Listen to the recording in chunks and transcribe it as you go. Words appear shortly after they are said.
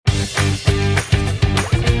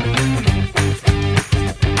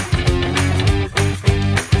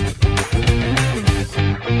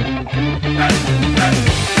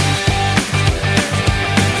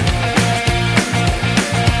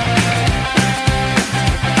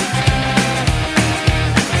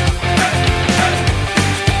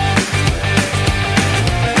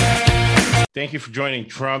Thank you for joining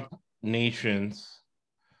Trump Nations,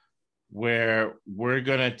 where we're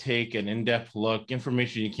going to take an in-depth look,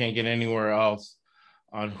 information you can't get anywhere else,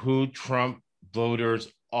 on who Trump voters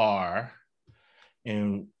are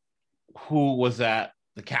and who was at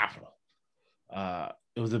the Capitol.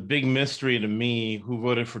 It was a big mystery to me who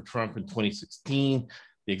voted for Trump in 2016,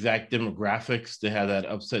 the exact demographics to have that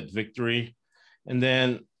upset victory. And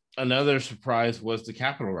then another surprise was the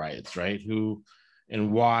Capitol riots, right? Who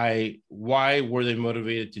and why were they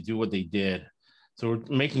motivated to do what they did? So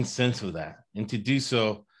we're making sense of that. And to do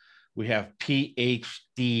so, we have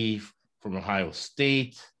PhD from Ohio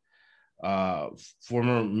State,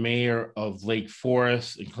 former mayor of Lake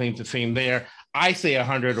Forest and claim to fame there. I say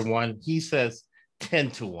 101. He says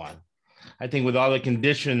 10-1. I think with all the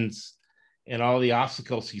conditions and all the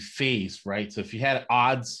obstacles he faced, right? So if you had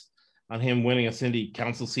odds on him winning a city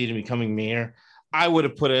council seat and becoming mayor, I would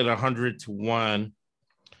have put it 100-1,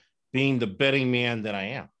 being the betting man that I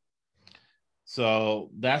am. So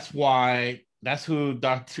that's who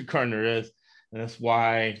Dr. Gardner is. And that's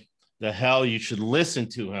why the hell you should listen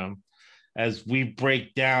to him as we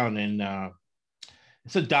break down. And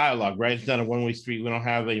it's a dialogue, right? It's not a one-way street. We don't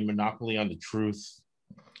have a monopoly on the truth.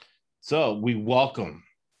 So we welcome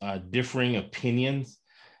differing opinions.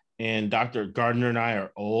 And Dr. Gardner and I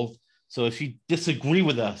are old. So if you disagree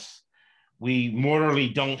with us, we morally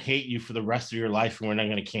don't hate you for the rest of your life, and we're not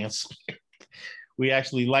going to cancel you. We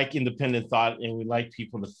actually like independent thought, and we like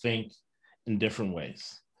people to think in different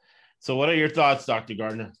ways. So what are your thoughts, Dr.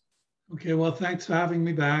 Gardner? Okay, well, thanks for having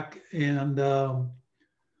me back. And,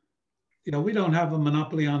 we don't have a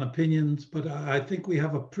monopoly on opinions, but I think we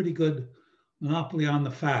have a pretty good monopoly on the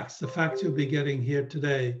facts. The facts you'll be getting here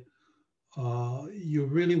today, you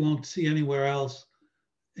really won't see anywhere else.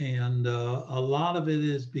 And a lot of it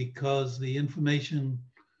is because the information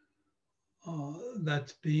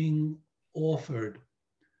that's being offered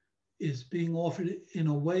is being offered in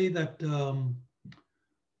a way that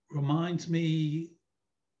reminds me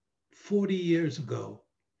 40 years ago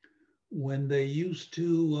when they used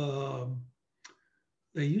to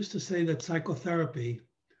say that psychotherapy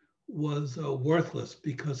was worthless,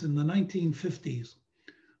 because in the 1950s,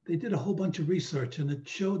 they did a whole bunch of research and it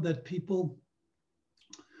showed that people,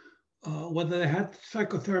 whether they had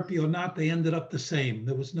psychotherapy or not, they ended up the same.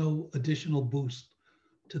 There was no additional boost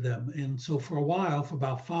to them. And so for a while, for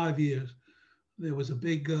about 5 years, there was a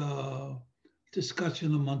big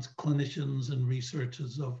discussion amongst clinicians and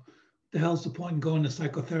researchers of the hell's the point in going to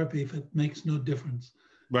psychotherapy if it makes no difference.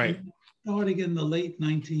 Right. And starting in the late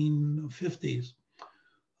 1950s,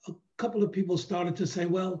 a couple of people started to say,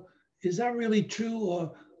 well, is that really true?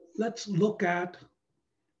 Or let's look at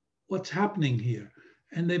what's happening here.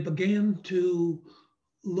 And they began to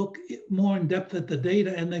look more in depth at the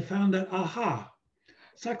data, and they found that,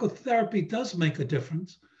 psychotherapy does make a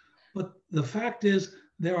difference. But the fact is,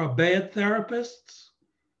 there are bad therapists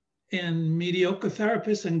and mediocre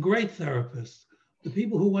therapists and great therapists. The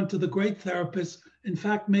people who went to the great therapists, in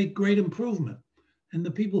fact, made great improvement. And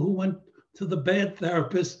the people who went to the bad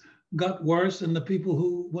therapists got worse, and the people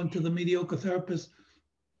who went to the mediocre therapists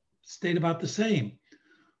stayed about the same.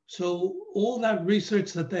 So all that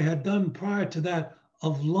research that they had done prior to that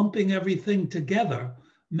of lumping everything together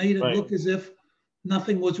made it look as if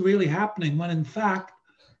nothing was really happening, when in fact,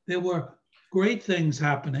 there were great things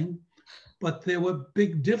happening, but there were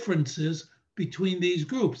big differences between these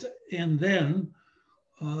groups. And then,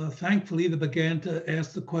 thankfully, they began to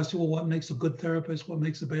ask the question, well, what makes a good therapist? What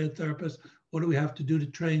makes a bad therapist? What do we have to do to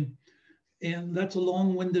train? And that's a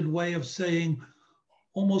long-winded way of saying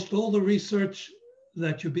almost all the research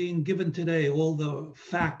that you're being given today, all the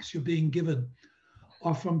facts you're being given,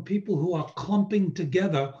 are from people who are clumping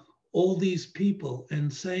together all these people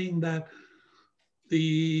and saying that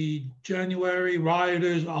the January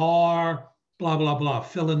rioters are blah, blah, blah,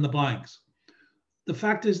 fill in the blanks. The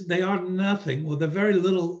fact is they are nothing, or they're very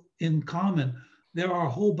little in common. There are a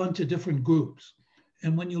whole bunch of different groups.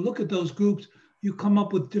 And when you look at those groups, you come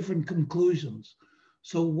up with different conclusions.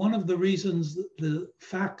 So one of the reasons the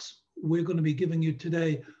facts we're going to be giving you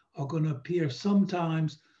today are going to appear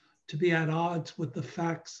sometimes to be at odds with the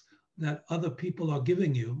facts that other people are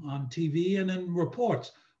giving you on TV and in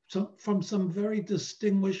reports from some very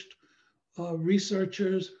distinguished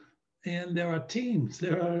researchers. And there are teams,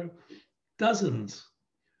 there are dozens,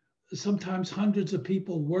 sometimes hundreds of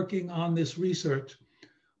people working on this research,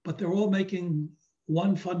 but they're all making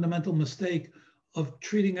one fundamental mistake of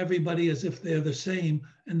treating everybody as if they're the same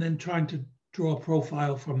and then trying to draw a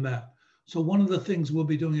profile from that. So one of the things we'll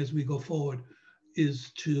be doing as we go forward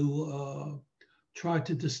is to try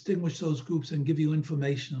to distinguish those groups and give you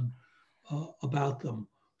information about them.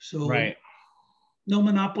 So no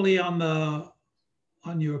monopoly on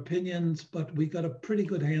your opinions, but we got a pretty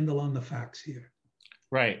good handle on the facts here.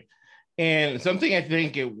 Right. And something I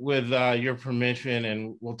think with your permission,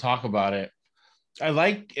 and we'll talk about it. I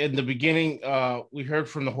like in the beginning, we heard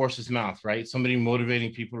from the horse's mouth, right? Somebody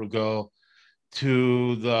motivating people to go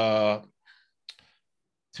to the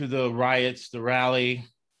riots, the rally,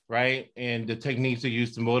 right? And the techniques they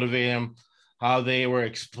used to motivate them, how they were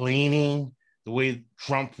explaining the way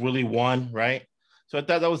Trump really won, right? So I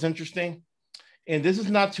thought that was interesting. And this is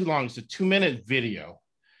not too long. It's a 2-minute video.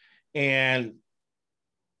 And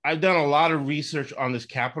I've done a lot of research on this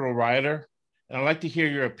Capitol rioter, and I'd like to hear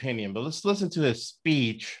your opinion. But let's listen to his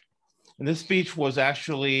speech. And this speech was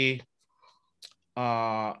actually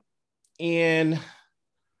in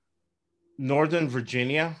Northern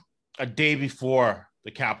Virginia a day before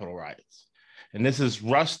the Capitol riots. And this is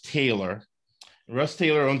Russ Taylor. Russ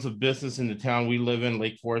Taylor owns a business in the town we live in,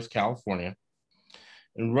 Lake Forest, California.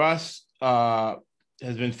 And Russ has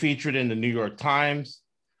been featured in the New York Times,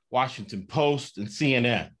 Washington Post, and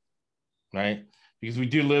CNN, right? Because we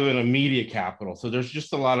do live in a media capital. So there's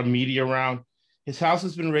just a lot of media around. His house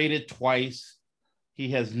has been raided twice. He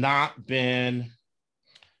has not been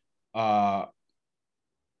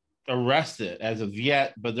arrested as of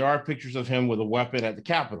yet, but there are pictures of him with a weapon at the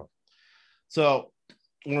Capitol. So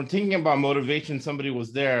when we're thinking about motivation, somebody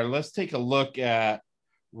was there. Let's take a look at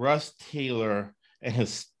Russ Taylor and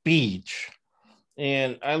his speech.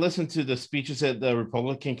 And I listened to the speeches at the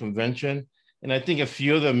Republican convention, and I think a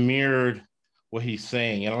few of them mirrored what he's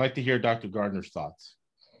saying. And I'd like to hear Dr. Gardner's thoughts.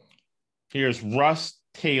 Here's Russ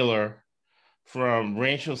Taylor from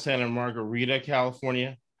Rancho Santa Margarita,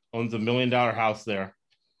 California, owns $1 million house there,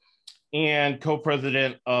 and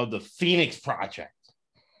co-president of the Phoenix Project.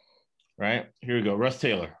 Right? Here we go, Russ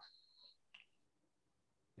Taylor.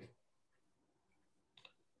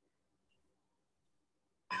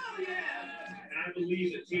 And I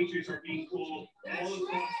believe that teachers are being called all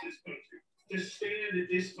across this country to stand at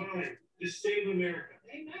this time to save America.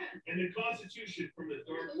 Amen. And the Constitution from the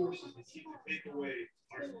dark forces that seek to take away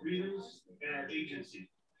our freedoms and our agency.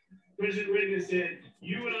 President Reagan said,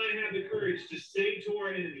 "You and I have the courage to say to our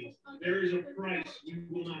enemies, there is a price we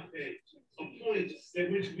will not pay, a point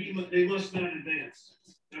at which they must not advance."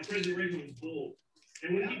 Now, President Reagan was bold.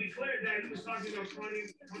 And when he declared that, he was talking about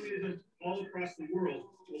communism all across the world.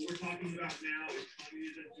 What we're talking about now is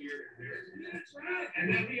communism here and there. That's right. And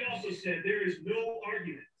then he also said there is no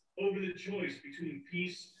argument over the choice between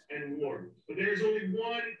peace and war. But there's only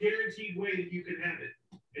one guaranteed way that you can have it.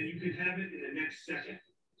 And you can have it in the next second.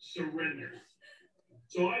 Surrender.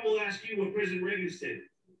 So I will ask you what President Reagan said.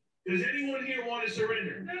 Does anyone here want to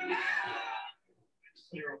surrender? No.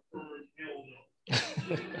 Clear a firm hell no.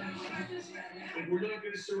 If we're not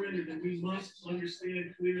going to surrender, then we must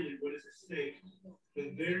understand clearly what is at stake. The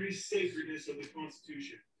very sacredness of the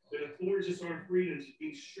Constitution that affords us our freedoms is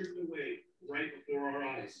being stripped away right before our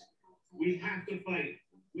eyes. We have to fight.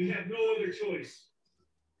 We have no other choice.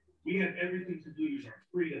 We have everything to lose: our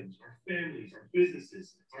freedoms, our families, our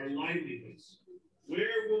businesses, our livelihoods.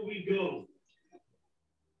 Where will we go?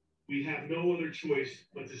 We have no other choice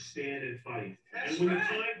but to stand and fight. And when the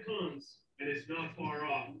time comes, and it's not far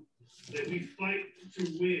off, that we fight to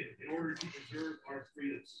win in order to preserve our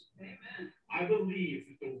freedoms. Amen. I believe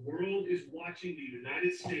that the world is watching the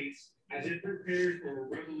United States as it prepares for a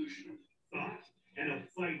revolution of thought and a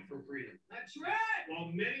fight for freedom. That's right.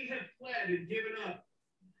 While many have fled and given up,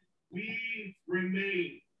 we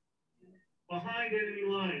remain behind enemy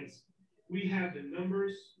lines. We have the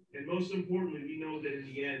numbers, and most importantly, we know that in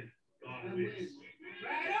the end, God wins.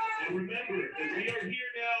 And remember that we are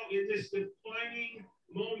here now in this defining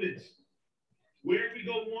moment. Where we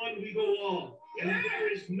go one, we go all. And there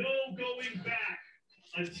is no going back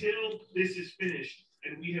until this is finished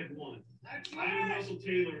and we have won. I am Russell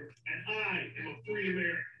Taylor, and I am a free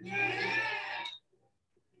American.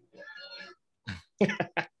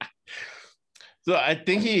 So I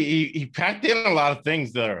think he packed in a lot of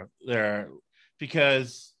things there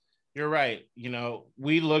because you're right. You know,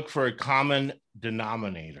 we look for a common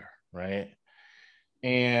denominator, right?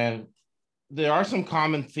 And there are some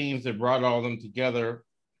common themes that brought all of them together,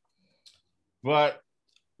 but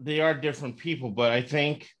they are different people. But I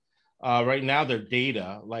think right now their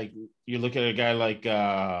data, like you look at a guy like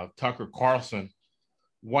Tucker Carlson,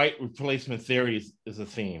 white replacement theory is a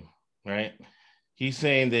theme, right? He's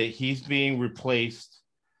saying that he's being replaced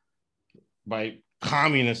by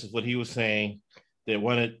communists, is what he was saying, that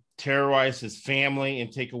want to terrorize his family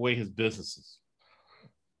and take away his businesses.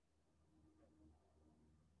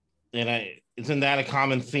 And isn't that a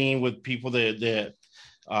common theme with people that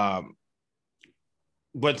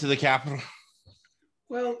went to the Capitol?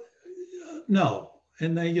 Well, no,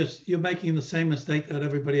 and you're making the same mistake that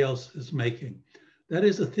everybody else is making. That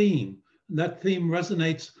is a theme. That theme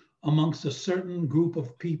resonates amongst a certain group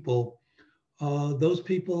of people. Those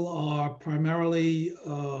people are primarily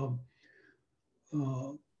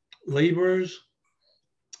laborers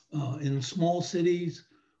in small cities.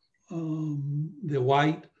 They're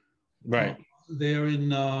white. Right. They're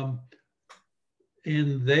in,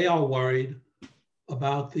 and they are worried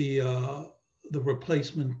about the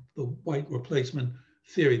replacement, the white replacement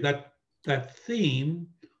theory. That theme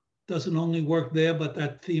doesn't only work there, but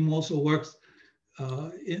that theme also works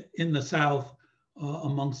in the South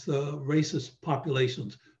amongst the racist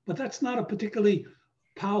populations. But that's not a particularly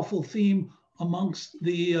powerful theme amongst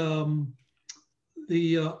the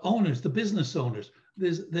owners, the business owners.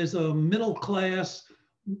 There's a middle class,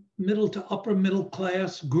 middle to upper middle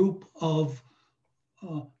class group of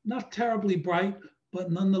not terribly bright, but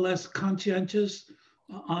nonetheless conscientious,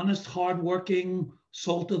 honest, hardworking,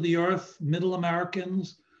 salt of the earth, middle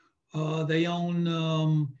Americans. They own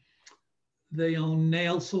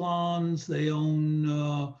nail salons, they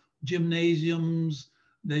own gymnasiums,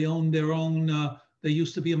 they own their own, they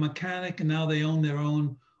used to be a mechanic and now they own their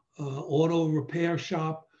own auto repair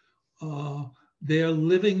shop. They're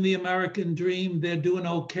living the American dream, they're doing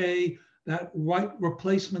okay. That white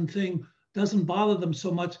replacement thing doesn't bother them so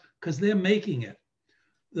much because they're making it.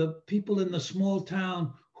 The people in the small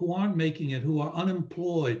town who aren't making it, who are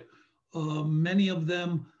unemployed, many of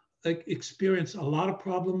them experience a lot of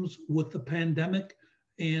problems with the pandemic.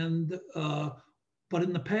 And, but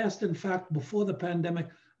in the past, in fact, before the pandemic,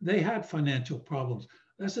 they had financial problems.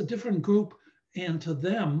 That's a different group. And to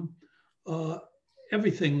them,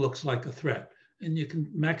 everything looks like a threat. And you can,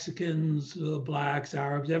 Mexicans, Blacks,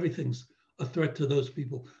 Arabs, everything's a threat to those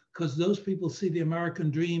people because those people see the American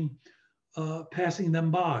dream passing them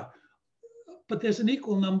by. But there's an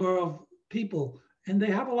equal number of people and they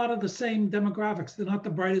have a lot of the same demographics. They're not the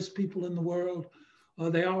brightest people in the world.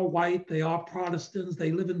 They are white, they are Protestants,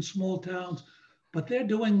 they live in small towns, but they're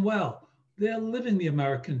doing well. They're living the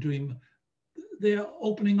American dream. They're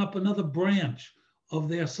opening up another branch of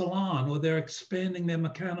their salon or they're expanding their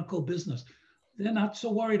mechanical business. They're not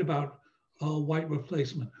so worried about white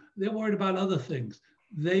replacement. They're worried about other things.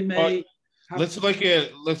 They may. Let's look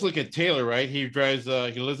at Taylor, right? He drives.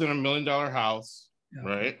 He lives in $1 million house, yeah.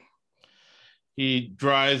 Right? He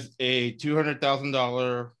drives a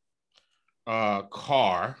 $200,000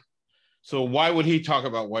 car. So why would he talk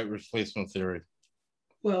about white replacement theory?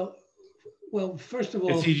 Well, first of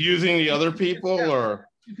all, is he using the other people, or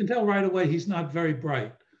you can tell right away he's not very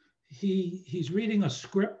bright. He's reading a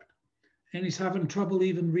script, and he's having trouble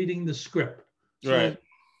even reading the script. So right.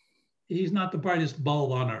 He's not the brightest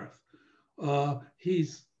bulb on earth.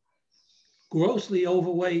 He's grossly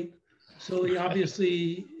overweight, so he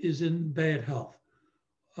obviously is in bad health.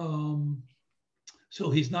 So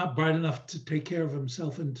he's not bright enough to take care of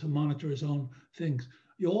himself and to monitor his own things.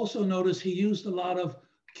 You also notice he used a lot of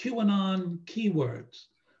QAnon keywords.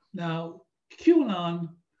 Now, QAnon,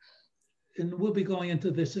 and we'll be going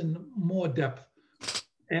into this in more depth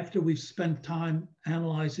after we've spent time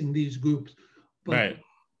analyzing these groups, but right.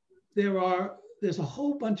 There's a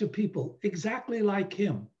whole bunch of people exactly like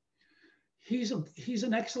him. He's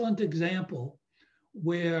an excellent example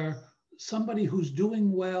where somebody who's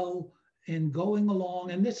doing well and going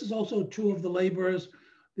along, and this is also true of the laborers,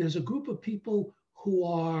 there's a group of people who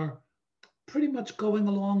are pretty much going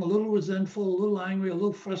along a little resentful, a little angry, a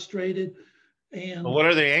little frustrated. And what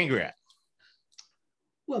are they angry at?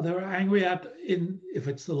 Well, they're angry at, if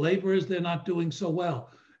it's the laborers, they're not doing so well.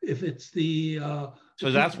 If it's the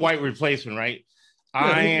so that's white replacement, right? Yeah,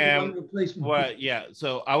 I am what? Yeah.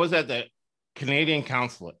 So I was at the Canadian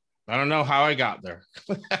consulate. I don't know how I got there,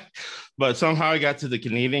 but somehow I got to the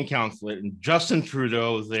Canadian consulate, and Justin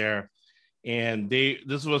Trudeau was there. And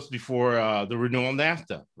this was before the renewal of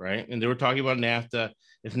NAFTA, right? And they were talking about NAFTA,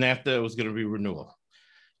 if NAFTA was going to be renewal.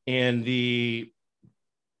 And the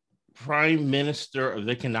Prime Minister of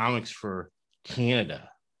Economics for Canada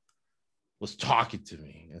was talking to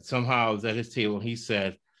me. And somehow I was at his table, and he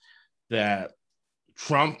said that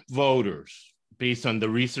Trump voters, based on the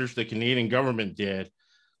research the Canadian government did,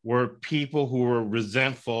 were people who were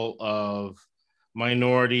resentful of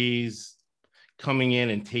minorities coming in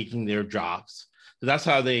and taking their jobs. So that's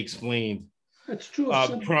how they explained that's true.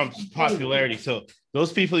 Trump's popularity. So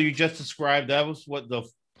those people you just described, that was what the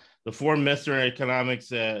Foreign Minister of Economics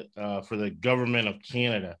said for the government of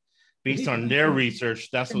Canada. Based on their research,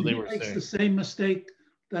 that's what they were saying. The same mistake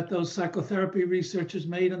that those psychotherapy researchers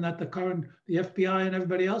made and that the FBI and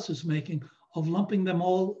everybody else is making of lumping them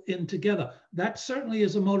all in together. That certainly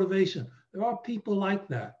is a motivation. There are people like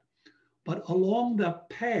that. But along the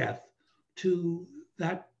path to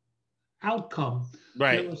that outcome,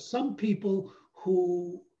 Right. there are some people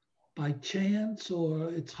who, by chance, or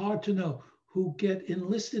it's hard to know, who get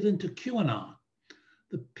enlisted into QAnon.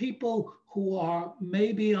 The people who are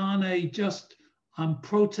maybe on a just, I'm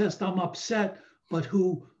protest, I'm upset, but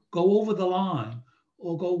who go over the line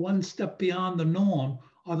or go one step beyond the norm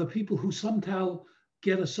are the people who somehow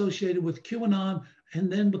get associated with QAnon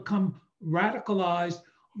and then become radicalized.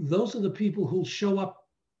 Those are the people who show up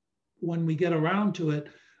when we get around to it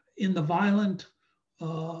in the violent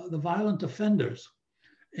offenders,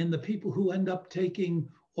 and the people who end up taking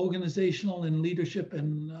organizational and leadership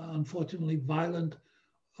and unfortunately violent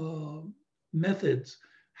methods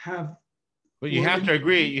have. But you have to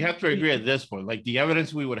agree. You have to agree at this point. Like the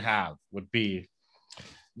evidence we would have would be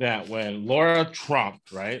that when Laura Trump,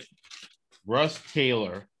 right, Russ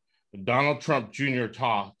Taylor, Donald Trump Jr.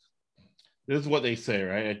 talk, this is what they say,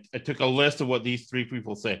 right? I took a list of what these three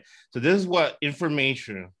people say. So this is what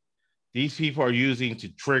information these people are using to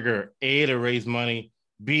trigger A, to raise money,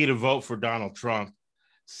 B, to vote for Donald Trump,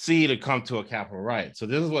 C, to come to a Capitol riot. So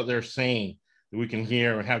this is what they're saying that we can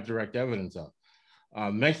hear and have direct evidence of.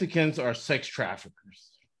 Mexicans are sex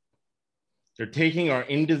traffickers. They're taking our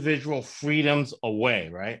individual freedoms away,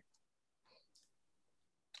 right?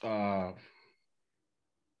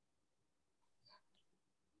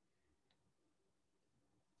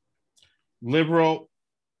 Liberal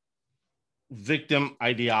victim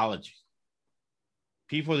ideology.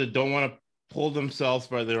 People that don't want to pull themselves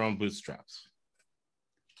by their own bootstraps.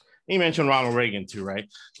 He mentioned Ronald Reagan too, right?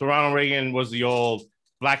 So Ronald Reagan was the old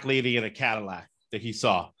black lady in a Cadillac that he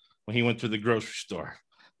saw when he went to the grocery store.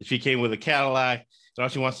 She came with a Cadillac, and all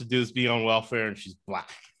she wants to do is be on welfare, and she's black.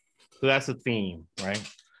 So that's a theme, right?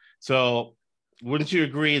 So wouldn't you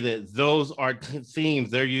agree that those are themes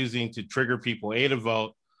they're using to trigger people, A, to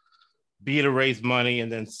vote, B, to raise money,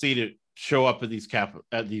 and then C, to show up at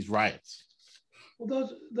these riots? Well,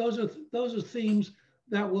 those are themes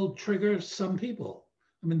that will trigger some people.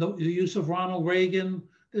 I mean, the use of Ronald Reagan,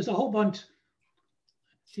 there's a whole bunch.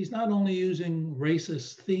 He's not only using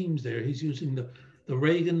racist themes there, he's using the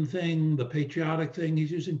Reagan thing, the patriotic thing,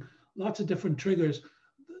 he's using lots of different triggers.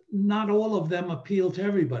 Not all of them appeal to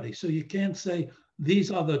everybody. So you can't say these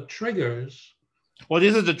are the triggers. Well,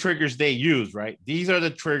 these are the triggers they use, right? These are the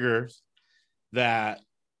triggers that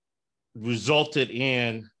resulted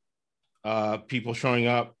in people showing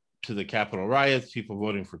up to the Capitol riots, people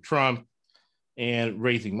voting for Trump, and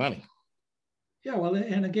raising money. Yeah, well,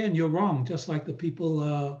 and again, you're wrong. Just like the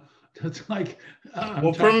people, it's like.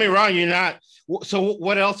 Well, prove me wrong. You're not. So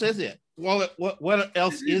what else is it? Well, what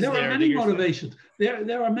else is there? There are many motivations.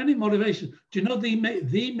 There are many motivations. Do you know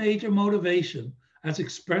the major motivation, as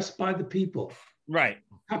expressed by the people, right,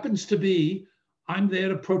 happens to be, I'm there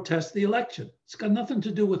to protest the election. It's got nothing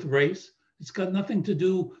to do with race. It's got nothing to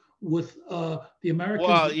do with the American.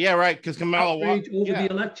 Well, yeah, right, because Kamala over the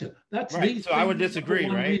election. That's right. So I would disagree,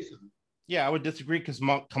 right? Reason. Yeah, I would disagree because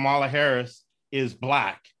Kamala Harris is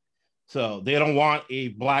black, so they don't want a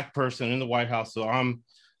black person in the White House. So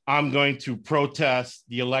I'm going to protest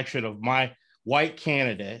the election of my white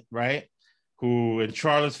candidate, right? Who in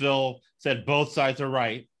Charlottesville said both sides are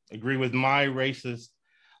right, agree with my racist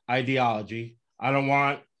ideology. I don't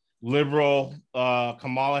want liberal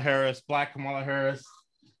Kamala Harris, black Kamala Harris,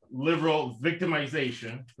 liberal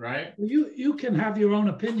victimization, right? You can have your own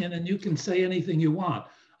opinion and you can say anything you want.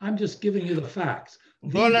 I'm just giving you the facts.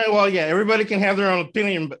 Well, yeah, everybody can have their own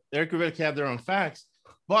opinion, but everybody can have their own facts.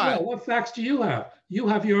 But yeah, what facts do you have? You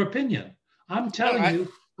have your opinion. I'm telling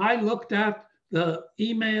you, I looked at the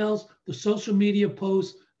emails, the social media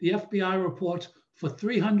posts, the FBI reports for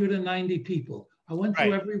 390 people. I went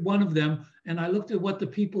through every one of them and I looked at what the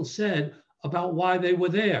people said about why they were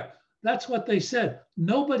there. That's what they said.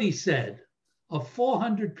 Nobody said, of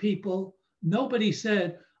 400 people, nobody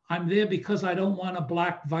said, I'm there because I don't want a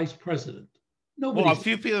black vice president. Nobody. Well, a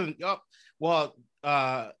few people. Well,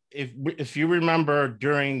 if you remember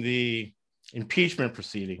during the impeachment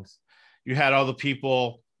proceedings, you had all the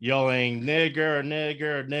people yelling "nigger,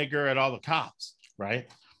 nigger, nigger" at all the cops, right?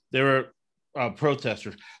 They were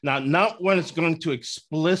protesters. Now, not when it's going to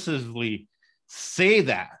explicitly say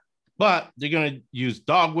that, but they're going to use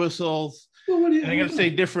dog whistles. Well, and they're going to say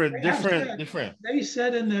different. They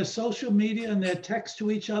said in their social media and their text to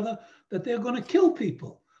each other that they're going to kill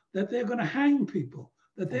people, that they're going to hang people,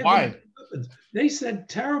 that they're going to do weapons. They said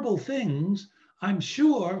terrible things. I'm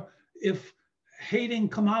sure if hating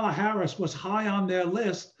Kamala Harris was high on their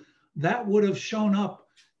list, that would have shown up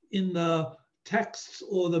in the texts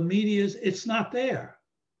or the medias. It's not there.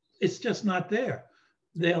 It's just not there.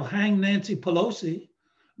 They'll hang Nancy Pelosi,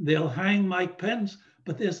 they'll hang Mike Pence,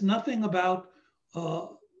 but there's nothing about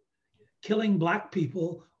killing black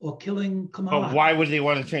people or killing Kamala. But why would they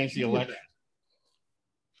want to change the election?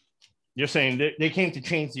 You're saying they came to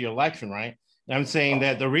change the election, right? And I'm saying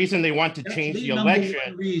that the reason they want to change the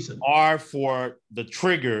election are for the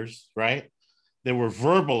triggers, right? That were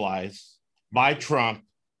verbalized by Trump,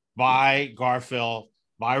 by Garfield,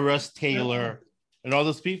 by Russ Taylor, and all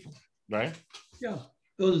those people, right? Yeah,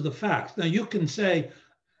 those are the facts. Now you can say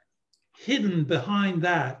hidden behind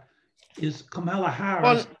that is Kamala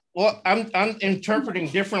Harris. Well, I'm interpreting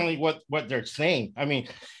differently what they're saying. I mean,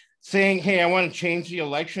 saying, hey, I want to change the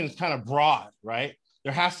election is kind of broad, right?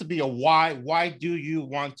 There has to be a why. Why do you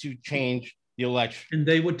want to change the election? And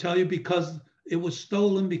they would tell you because it was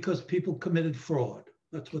stolen because people committed fraud.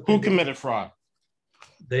 That's what. Who committed fraud?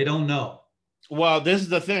 They don't know. Well, this is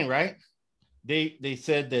the thing, right? They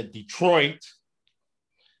said that Detroit,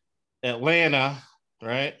 Atlanta,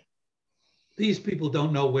 right? These people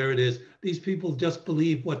don't know where it is. These people just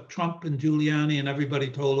believe what Trump and Giuliani and everybody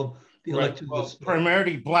told them. The election was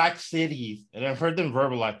primarily black cities, and I've heard them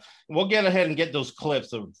verbalize. We'll get ahead and get those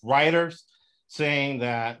clips of writers saying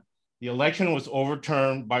that the election was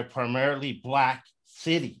overturned by primarily black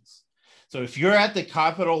cities. So if you're at the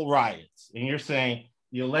Capitol riots and you're saying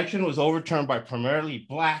the election was overturned by primarily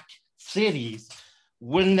black cities,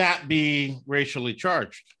 wouldn't that be racially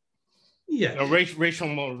charged? Yeah. Racial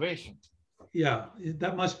motivation. Yeah,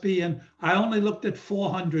 that must be. And I only looked at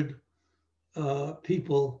 400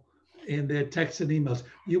 people in their texts and emails.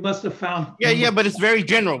 You must have found. Yeah, but it's very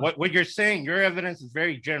general. What you're saying, your evidence is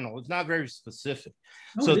very general. It's not very specific.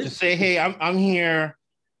 No, so to say, hey, I'm here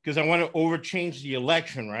because I want to overchange the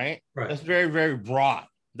election, right? That's very, very broad.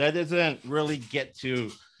 That doesn't really get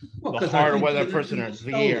to the heart of whether a person is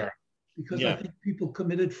here. Because I think people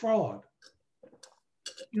committed fraud.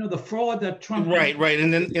 You know, the fraud that Trump. Right.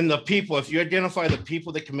 And then in the people, if you identify the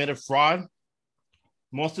people that committed fraud,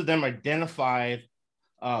 most of them identified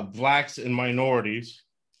blacks and minorities.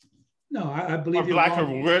 No, I believe you're black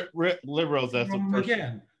or liberals. That's wrong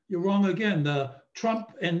again. You're wrong again. The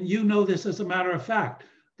Trump, and you know this as a matter of fact,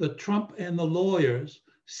 the Trump and the lawyers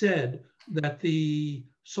said that the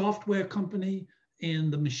software company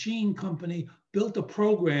and the machine company built a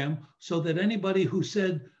program so that anybody who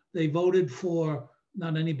said they voted for,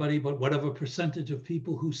 not anybody, but whatever percentage of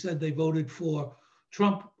people who said they voted for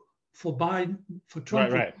Trump, for Biden, for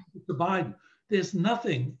Trump, for Biden. There's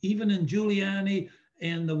nothing, even in Giuliani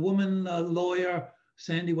and the woman lawyer,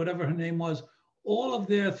 Sandy, whatever her name was, all of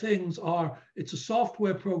their things are, it's a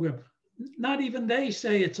software program. Not even they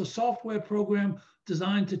say it's a software program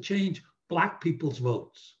designed to change black people's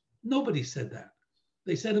votes. Nobody said that.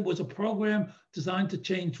 They said it was a program designed to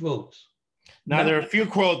change votes. Now, there are a few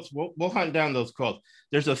quotes. We'll hunt down those quotes.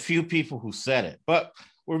 There's a few people who said it, but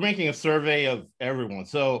we're making a survey of everyone.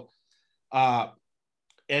 So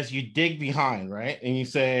as you dig behind, right, and you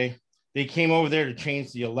say they came over there to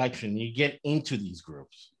change the election, you get into these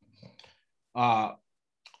groups. Right?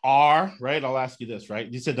 I'll ask you this, right?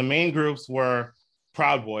 You said the main groups were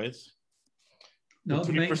Proud Boys. No,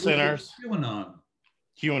 the 3%ers. QAnon.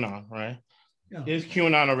 QAnon, right? Yeah. Is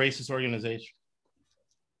QAnon a racist organization?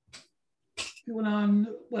 QAnon,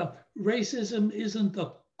 well, racism isn't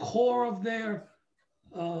the core of their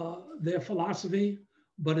philosophy,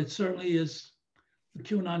 but it certainly is. The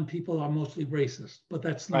QAnon people are mostly racist, but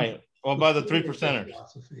that's not right. Well, by the 3%ers.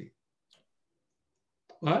 Philosophy.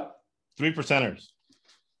 What? 3%ers.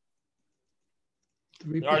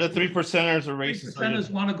 Are the 3%ers a racist? 3%ers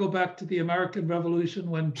want to go back to the American Revolution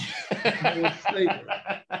when there was slavery.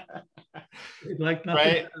 They'd like nothing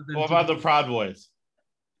right. What about the Proud Boys?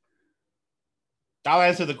 I'll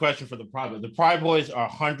answer the question for the Proud Boys. The Proud Boys are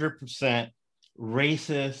 100%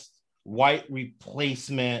 racist, white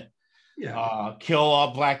replacement, kill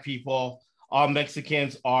all black people. All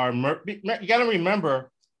Mexicans are, you got to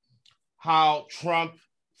remember how Trump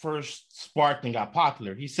first sparked and got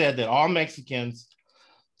popular. He said that all Mexicans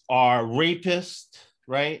are rapists,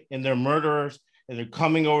 right? And they're murderers, and they're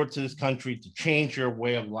coming over to this country to change your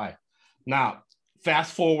way of life. Now,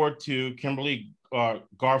 fast forward to Kimberly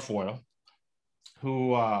Guilfoyle,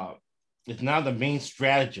 who is now the main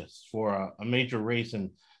strategist for a major race in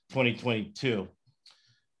 2022.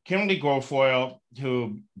 Kimberly Guilfoyle,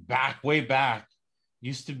 who way back,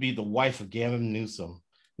 used to be the wife of Gavin Newsom.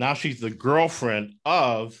 Now she's the girlfriend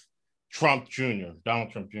of Trump Jr.,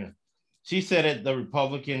 Donald Trump Jr. She said at the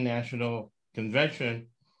Republican National Convention,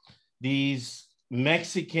 these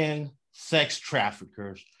Mexican sex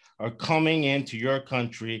traffickers are coming into your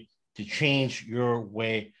country to change your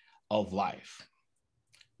way of life.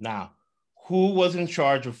 Now, who was in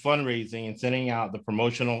charge of fundraising and sending out the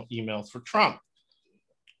promotional emails for Trump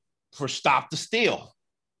for Stop the Steal,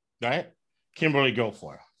 right? Kimberly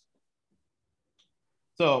Guilfoyle.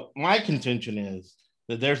 So my contention is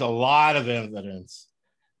that there's a lot of evidence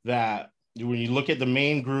that when you look at the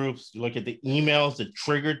main groups, you look at the emails that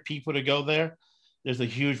triggered people to go there, there's a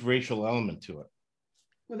huge racial element to it.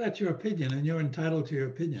 Well, that's your opinion, and you're entitled to your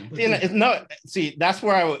opinion. But It's not, see, that's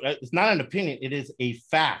where it's not an opinion, it is a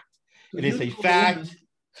fact. It is a fact.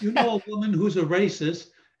 You know a woman who's a racist,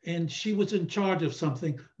 and she was in charge of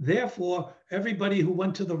something. Therefore, everybody who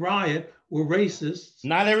went to the riot were racists.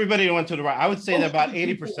 Not everybody who went to the riot. I would say that about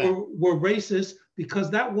 80% were racist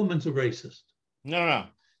because that woman's a racist. No.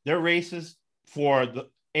 They're racist for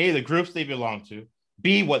the groups they belong to.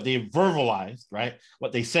 B, what they verbalized, right?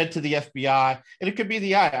 What they said to the FBI. And it could be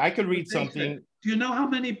the I could read something. Do you know how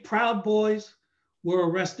many Proud Boys were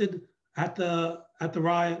arrested at the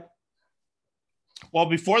riot? Well,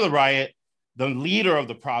 before the riot, the leader of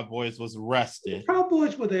the Proud Boys was arrested. The Proud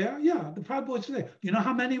Boys were there. Yeah, the Proud Boys were there. You know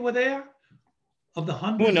how many were there? Of the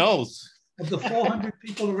 100? Who knows? Of the 400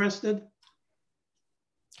 people arrested?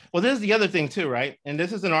 Well, this is the other thing too, right? And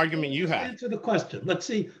this is an argument you have. Answer the question. Let's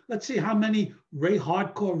see how many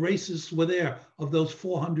hardcore racists were there of those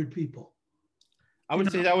 400 people. I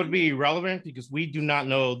would say that would be irrelevant because we do not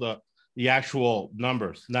know the actual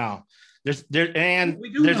numbers. Now, there's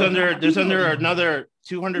another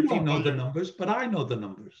 200 people. I don't know the numbers, but I know the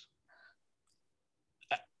numbers.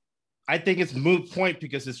 I think it's a moot point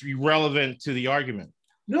because it's irrelevant to the argument.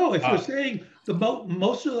 No, if we're saying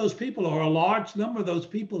most of those people, or a large number of those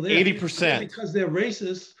people there, 80%, because they're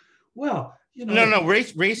racist, well, you know, no,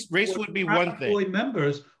 race would be one thing. Boy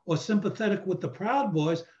members or sympathetic with the Proud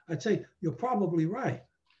Boys, I'd say you're probably right.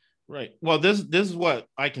 Right. Well, this is what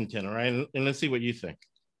I contend, right? And let's see what you think.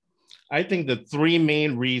 I think the three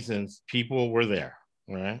main reasons people were there,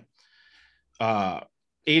 right? Up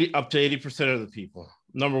to 80% of the people.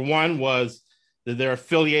 Number one was that they're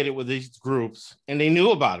affiliated with these groups and they knew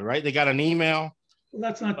about it, right? They got an email. Well,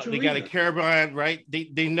 that's not true. They got a care brand, right?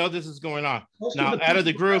 They know this is going on. Most now, out of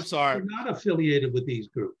the groups are not affiliated with these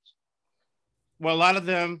groups. Well, a lot of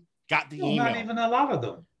them got the email. Not even a lot of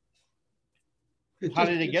them. How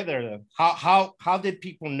did they get there then? How did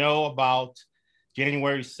people know about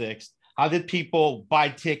January 6th? How did people buy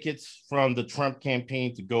tickets from the Trump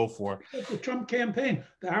campaign to go for? The Trump campaign,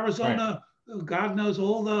 the Arizona, right. God knows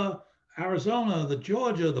all the Arizona, the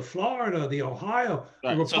Georgia, the Florida, the Ohio.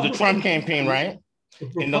 Right. So the Trump campaign, right?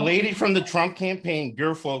 And the lady from the Trump campaign,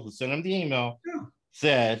 Guilfoyle, who sent him the email,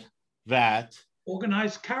 said that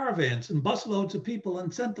organized caravans and busloads of people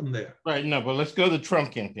and sent them there. Right. No, but let's go to the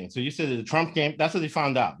Trump campaign. So you said that the Trump campaign, that's what they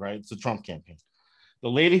found out, right? It's the Trump campaign. The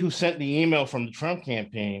lady who sent the email from the Trump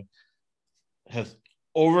campaign has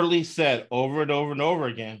overly said over and over and over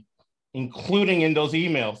again, including in those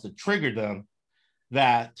emails that triggered them,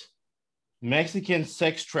 that Mexican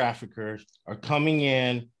sex traffickers are coming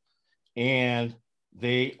in and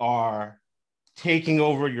they are taking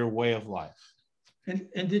over your way of life.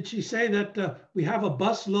 And did she say that we have a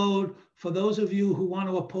bus load for those of you who want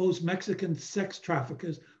to oppose Mexican sex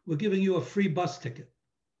traffickers? We're giving you a free bus ticket.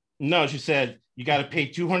 No, she said you got to pay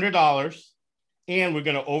 $200 and we're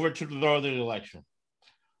going to overthrow the election.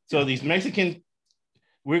 So these Mexican,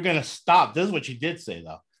 we're going to stop. This is what she did say,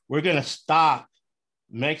 though. We're going to stop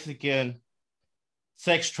Mexican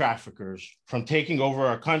sex traffickers from taking over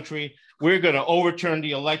our country. We're going to overturn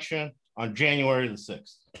the election on January the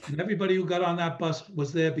 6th. And everybody who got on that bus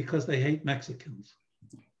was there because they hate Mexicans.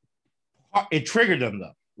 It triggered them,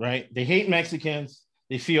 though, right? They hate Mexicans.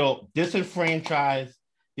 They feel disenfranchised.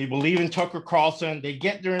 They believe in Tucker Carlson. They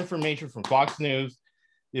get their information from Fox News.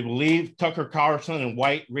 They believe Tucker Carlson and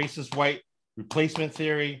racist white replacement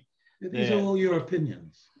theory. These are all your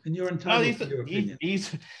opinions, and you're entitled to your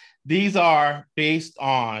opinions. These are based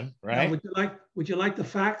on, right? Now, would you like the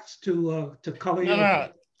facts to color your? No.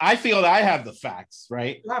 I feel that I have the facts,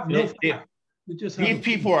 right? You have no facts. These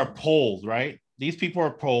people are polled, right? These people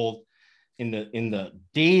are polled. In the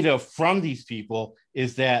data from these people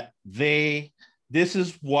is that this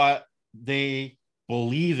is what they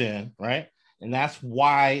believe in, right? And that's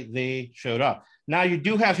why they showed up. Now you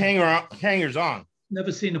do have hangers on.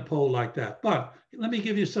 Never seen a poll like that, but let me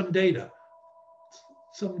give you some data.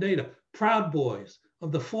 Proud Boys,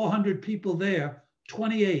 of the 400 people there,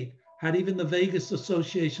 28 had even the Vegas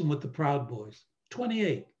association with the Proud Boys.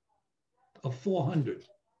 28 of 400.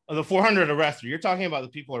 Of the 400 arrested. You're talking about the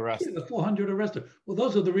people arrested. Yeah, the 400 arrested. Well,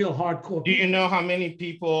 those are the real hardcore people. Do you know how many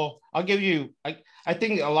people? I'll give you, I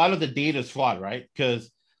think a lot of the data is flawed, right?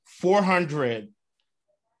 Because 400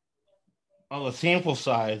 of a sample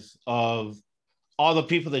size of all the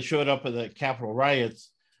people that showed up at the Capitol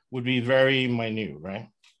riots would be very minute, right?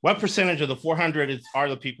 What percentage of the 400 are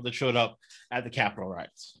the people that showed up at the Capitol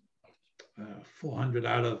riots? 400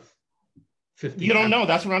 out of 50. You don't know.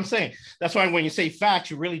 That's what I'm saying. That's why when you say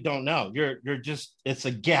facts, you really don't know. You're just, it's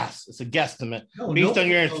a guess. It's a guesstimate based on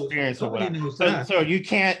your experience or whatever. So you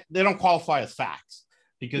can't, they don't qualify as facts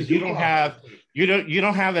because you don't have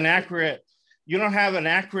an accurate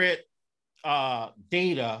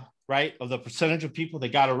data, right, of the percentage of people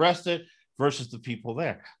that got arrested versus the people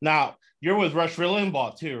there. Now, you're with Rush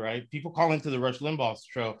Limbaugh too, right? People call into the Rush Limbaugh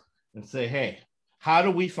show and say, hey, how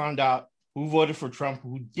do we find out who voted for Trump,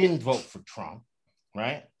 who didn't vote for Trump,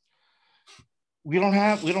 right? We don't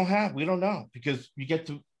know because you get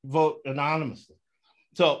to vote anonymously.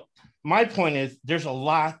 So my point is there's a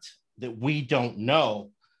lot that we don't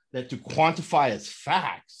know that to quantify as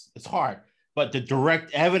facts, it's hard. But the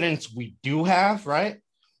direct evidence we do have, right,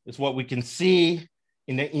 is what we can see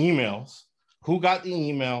in the emails, who got the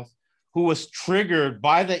emails, who was triggered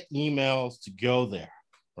by the emails to go there,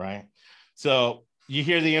 right? So you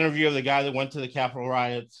hear the interview of the guy that went to the Capitol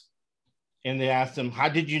riots and they asked him, how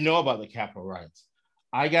did you know about the Capitol riots?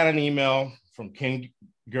 I got an email from Ken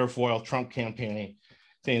Guilfoyle, Trump campaigning,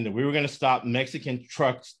 saying that we were going to stop Mexican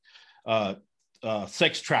trucks,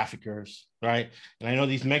 sex traffickers, right? And I know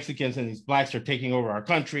these Mexicans and these blacks are taking over our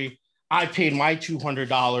country. I paid my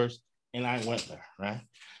 $200 and I went there, right?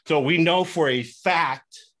 So we know for a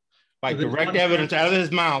fact, by direct evidence out of his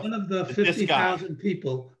mouth, one of the 50,000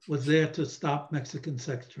 people was there to stop Mexican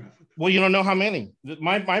sex trafficking. Well, you don't know how many.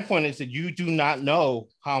 My point is that you do not know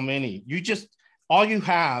how many. You just, all you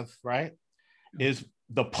have, right, is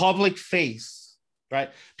the public face, right?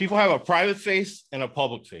 People have a private face and a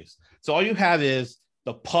public face. So all you have is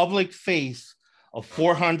the public face of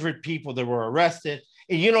 400 people that were arrested.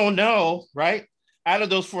 And you don't know, right, out of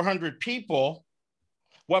those 400 people,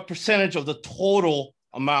 what percentage of the total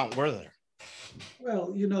amount were there?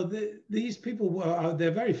 Well, you know, these people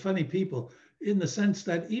they're very funny people in the sense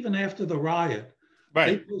that even after the riot,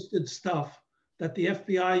 they posted stuff that the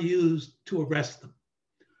FBI used to arrest them.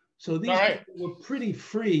 So these people were pretty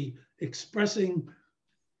free expressing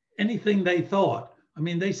anything they thought. I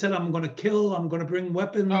mean, they said, I'm going to kill, I'm going to bring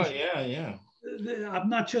weapons. Oh, yeah. I'm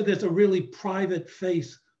not sure there's a really private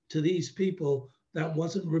face to these people that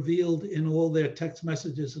wasn't revealed in all their text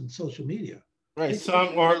messages and social media. Right.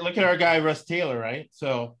 Or look at our guy, Russ Taylor, right?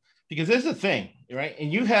 So, because this is the thing, right?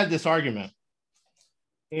 And you had this argument,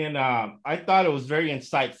 and I thought it was very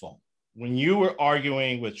insightful when you were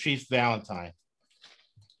arguing with Chief Valentine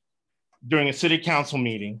during a city council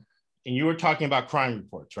meeting, and you were talking about crime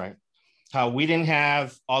reports, right? How we didn't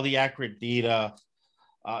have all the accurate data,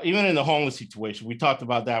 even in the homeless situation. We talked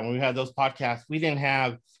about that when we had those podcasts. We didn't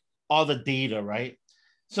have all the data, right?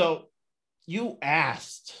 So you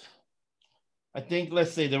asked, I think,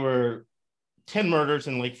 let's say there were 10 murders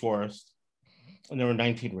in Lake Forest and there were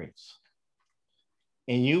 19 rapes.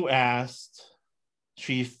 And you asked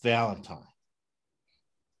Chief Valentine,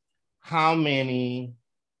 how many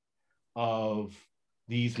of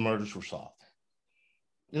these murders were solved?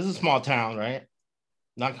 This is a small town, right?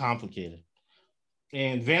 Not complicated.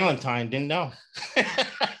 And Valentine didn't know.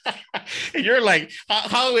 And you're like,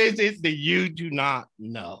 how is it that you do not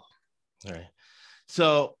know? All right.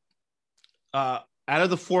 So, out of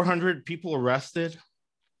the 400 people arrested,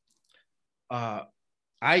 who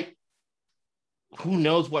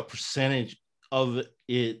knows what percentage of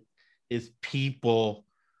it is people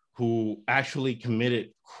who actually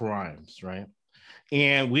committed crimes, right?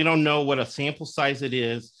 And we don't know what a sample size it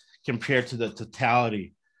is compared to the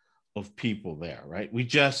totality of people there, right? We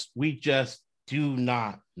just do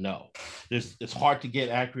not know. It's hard to get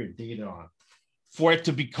accurate data on for it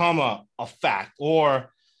to become a fact,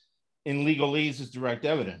 or in legalese is direct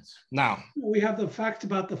evidence. Now, we have the facts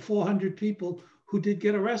about the 400 people who did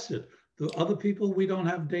get arrested. The other people we don't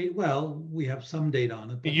have data. Well, we have some data on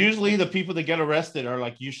it. But usually the people that get arrested are,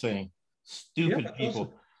 like you're saying, stupid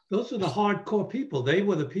people. Those are the hardcore people. They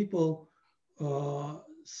were the people,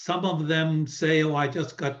 some of them say, oh, I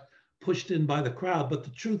just got pushed in by the crowd. But the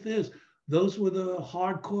truth is, those were the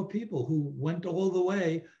hardcore people who went all the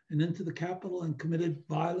way and into the Capitol and committed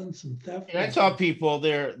violence and theft. And I tell people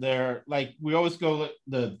they're like, we always go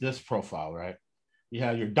this profile, right? You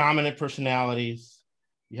have your dominant personalities,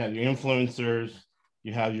 you have your influencers,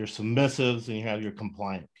 you have your submissives, and you have your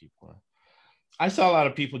compliant people. I saw a lot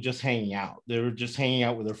of people just hanging out. They were just hanging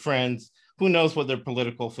out with their friends. Who knows what their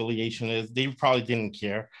political affiliation is? They probably didn't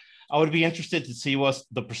care. I would be interested to see what's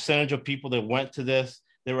the percentage of people that went to this,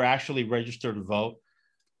 that were actually registered to vote,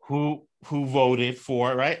 who voted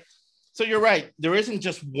for, right? So you're right. There isn't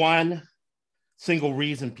just one single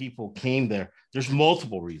reason people came there. There's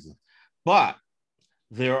multiple reasons, but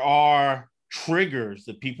there are triggers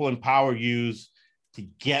that people in power use to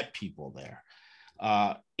get people there.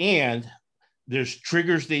 And there's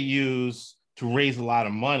triggers they use to raise a lot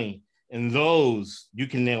of money. And those you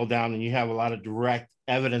can nail down and you have a lot of direct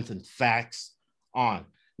evidence and facts on.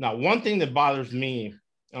 Now, one thing that bothers me,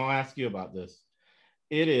 and I'll ask you about this,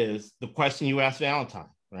 it is the question you asked Valentine,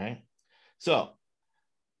 right? So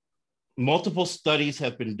multiple studies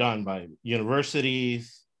have been done by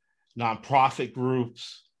universities, nonprofit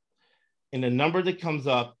groups, and the number that comes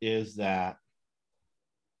up is that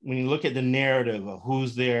when you look at the narrative of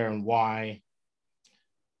who's there and why,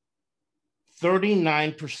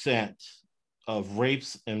 39% of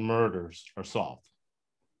rapes and murders are solved.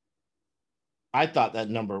 I thought that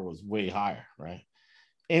number was way higher, right?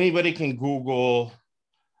 Anybody can Google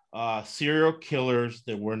serial killers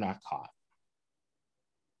that were not caught.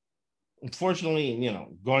 Unfortunately, you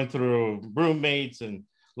know, going through roommates and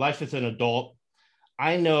life as an adult,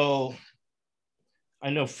 I know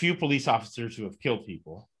few police officers who have killed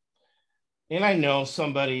people. And I know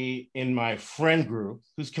somebody in my friend group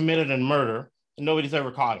who's committed a murder and nobody's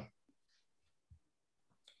ever caught him.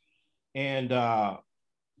 And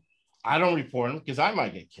I don't report him because I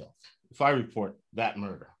might get killed if I report that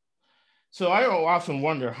murder. So I often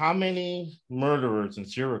wonder how many murderers and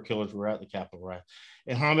serial killers were at the Capitol riot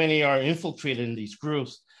and how many are infiltrated in these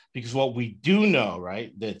groups, because what we do know,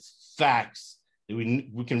 right, that's facts that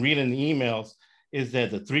we can read in the emails, is that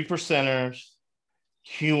the 3%ers,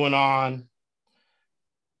 QAnon,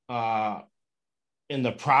 and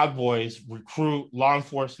the Proud Boys recruit law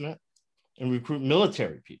enforcement and recruit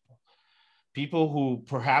military people, people who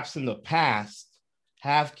perhaps in the past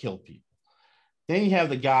have killed people. Then you have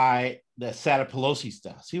the guy that sat at Pelosi's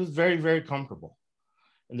desk. He was very, very comfortable.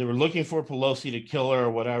 And they were looking for Pelosi to kill her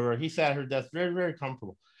or whatever. He sat at her desk very, very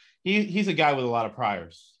comfortable. He's a guy with a lot of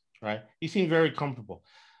priors, right? He seemed very comfortable.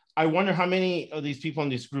 I wonder how many of these people in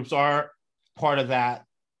these groups are part of that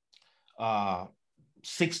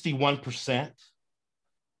 61%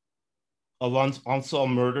 of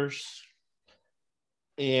unsolved murders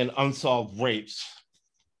and unsolved rapes.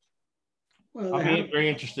 Well, I'm very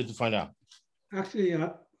interested to find out. Actually,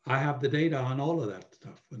 I have the data on all of that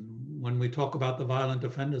stuff. And when we talk about the violent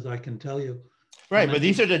offenders, I can tell you. Right, but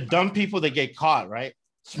these are the dumb people that get caught, right?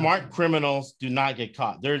 Smart criminals do not get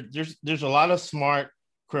caught. There's a lot of smart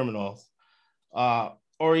criminals.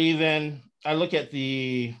 Or even, I look at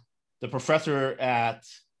the professor at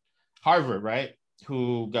Harvard, right,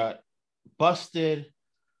 who got busted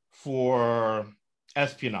for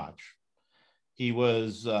espionage. He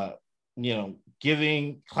was,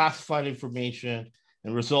 giving classified information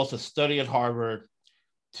and results of study at Harvard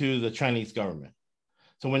to the Chinese government.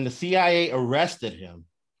 So when the CIA arrested him,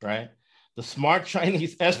 right, the smart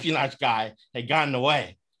Chinese espionage guy had gotten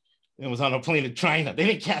away and was on a plane to China. They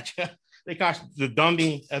didn't catch him. They caught the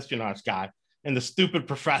dummy espionage guy and the stupid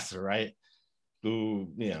professor, right,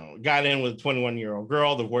 who, got in with a 21-year-old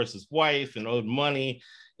girl, divorced his wife and owed money,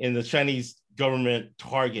 and the Chinese government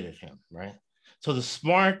targeted him, right? So the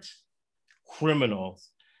smart criminals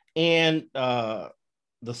and the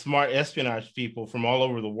smart espionage people from all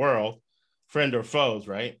over the world, friend or foes,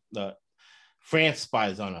 right? France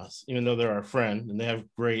spies on us, even though they're our friend, and they have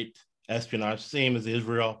great espionage, same as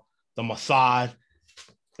Israel, the Mossad.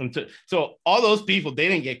 So all those people, they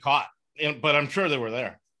didn't get caught, but I'm sure they were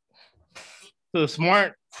there. So the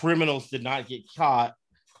smart criminals did not get caught.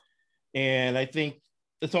 And I think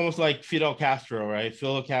it's almost like Fidel Castro, right?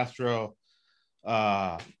 Fidel Castro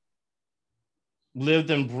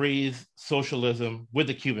lived and breathed socialism with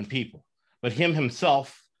the Cuban people, but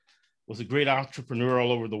himself was a great entrepreneur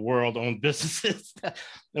all over the world, owned businesses.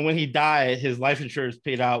 And when he died, his life insurance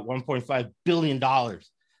paid out $1.5 billion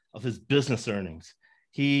of his business earnings.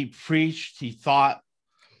 He preached, he thought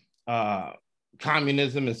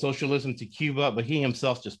communism and socialism to Cuba, but he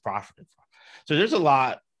himself just profited from. So there's a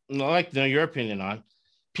lot, I'd like to know your opinion on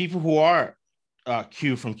people who are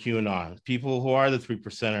Q from QAnon, people who are the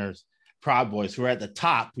 3%ers, Proud Boys, who are at the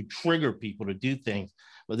top, who trigger people to do things,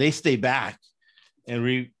 but they stay back and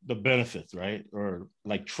reap the benefits, right? Or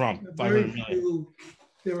like Trump, 500 million.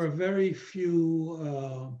 There are very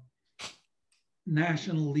few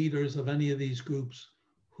national leaders of any of these groups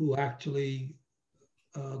who actually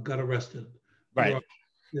got arrested. Right.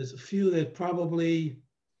 There's a few that probably,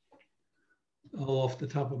 off the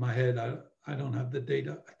top of my head, I don't have the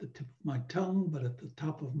data at the tip of my tongue, but at the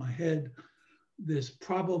top of my head, there's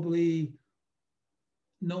probably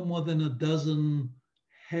no more than a dozen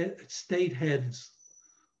state heads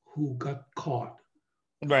who got caught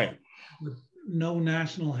Right. With no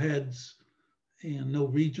national heads and no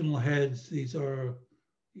regional heads. These are,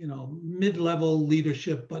 mid-level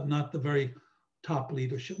leadership, but not the very top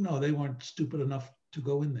leadership. No, they weren't stupid enough to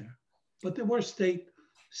go in there. But there were state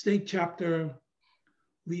chapter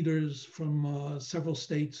leaders from several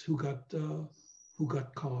states who got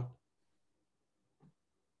caught.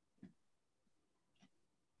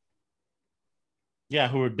 Yeah,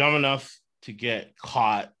 who were dumb enough to get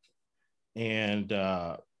caught, and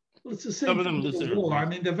well, it's the same thing with the war. I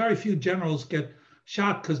mean, there are very few generals get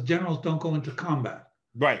shot because generals don't go into combat.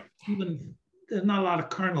 Right. Even there's not a lot of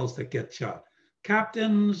colonels that get shot.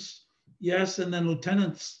 Captains, yes, and then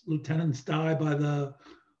lieutenants die by the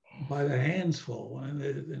handsful,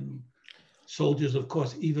 and soldiers, of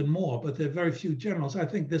course, even more. But there are very few generals. I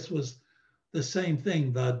think this was the same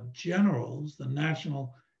thing. The generals, the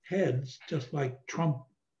national heads, just like Trump,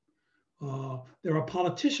 there are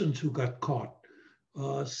politicians who got caught,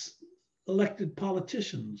 elected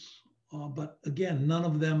politicians, but again, none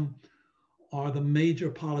of them are the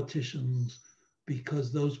major politicians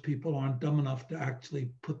because those people aren't dumb enough to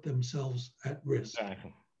actually put themselves at risk.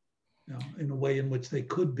 Exactly. In a way in which they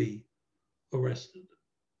could be arrested.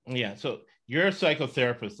 Yeah, so you're a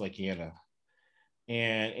psychotherapist like Anna,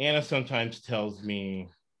 and Anna sometimes tells me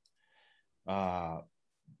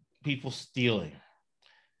people stealing.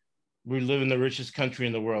 We live in the richest country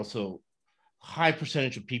in the world, so high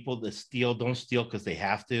percentage of people that steal don't steal because they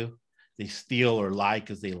have to. They steal or lie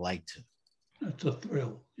because they like to. That's a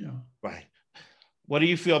thrill, yeah. Right. What do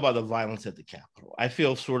you feel about the violence at the Capitol? I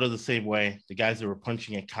feel sort of the same way. The guys that were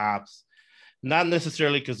punching at cops, not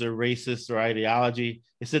necessarily because they're racist or ideology.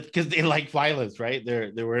 It's because they like violence, right?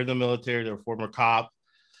 They were in the military. They're a former cop.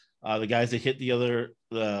 The guys that hit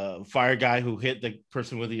the fire guy who hit the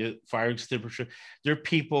person with the fire extinguisher, they're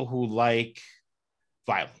people who like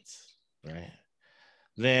violence, right?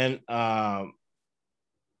 Then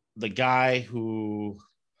the guy who,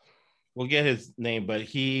 we'll get his name, but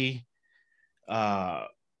he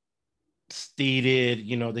stated,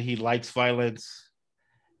 that he likes violence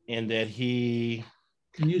and that he.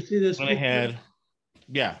 Can you see this? Went ahead.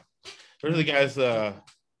 Yeah. There's the guys.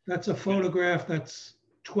 That's a photograph. That's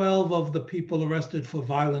 12 of the people arrested for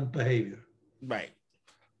violent behavior. Right.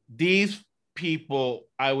 These people,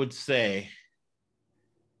 I would say,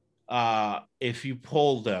 if you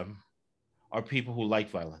poll them, are people who like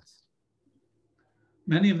violence.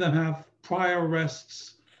 Many of them have prior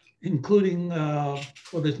arrests, including, well,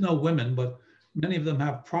 there's no women, but many of them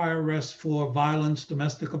have prior arrests for violence,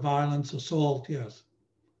 domestic violence, assault, yes.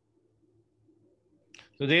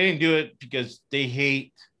 So they didn't do it because they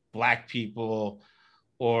hate Black people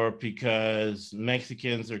or because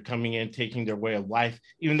Mexicans are coming in, taking their way of life,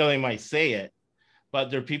 even though they might say it,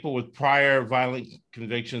 but they're people with prior violent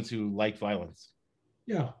convictions who like violence.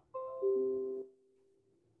 Yeah.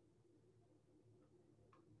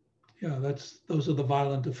 Yeah, those are the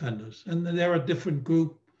violent offenders. And they're a different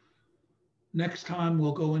group. Next time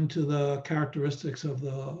we'll go into the characteristics of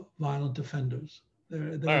the violent offenders.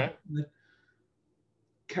 They're All right. The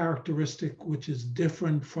characteristic which is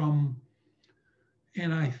different from,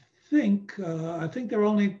 and I think there are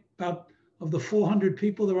only about, of the 400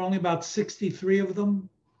 people, there are only about 63 of them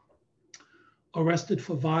arrested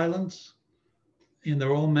for violence, and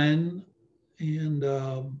they're all men. And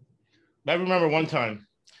I remember one time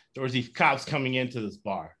there was these cops coming into this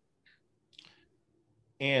bar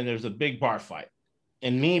and there's a big bar fight.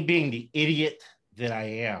 And me being the idiot that I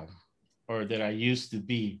am, or that I used to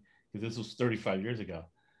be, because this was 35 years ago,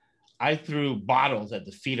 I threw bottles at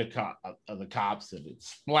the feet of the cops and it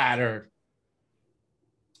splattered.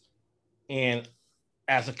 And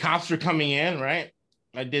as the cops were coming in, right,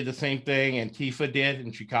 I did the same thing Antifa did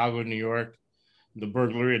in Chicago and New York. The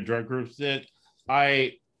burglary and drug groups did.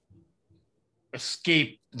 I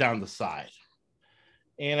escaped down the side.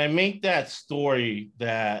 And I make that story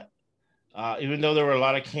that even though there were a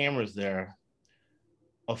lot of cameras there,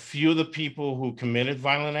 a few of the people who committed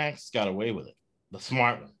violent acts got away with it, the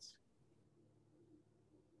smart ones.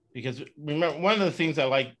 Because remember, one of the things I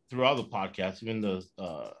like throughout the podcast, even the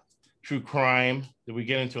true crime, that we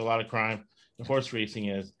get into a lot of crime, the horse racing,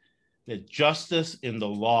 is that justice and the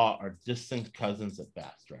law are distant cousins at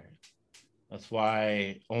best, right? That's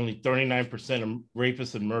why only 39% of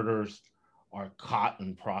rapists and murderers are caught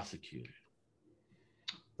and prosecuted.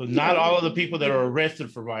 So not all of the people that are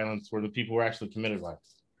arrested for violence were the people who actually committed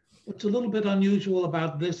violence. What's a little bit unusual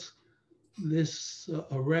about this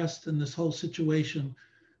arrest and this whole situation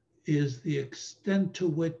is the extent to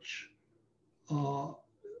which the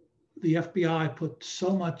FBI put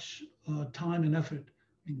so much time and effort,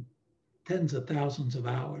 I mean, tens of thousands of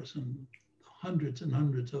hours and hundreds and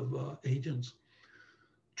hundreds of agents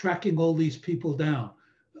tracking all these people down.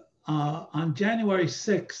 On January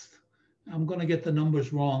 6th, I'm going to get the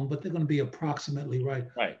numbers wrong, but they're going to be approximately right.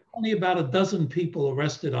 Right. Only about a dozen people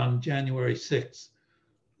arrested on January 6th.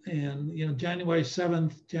 And, January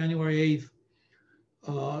 7th, January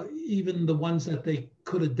 8th, even the ones that they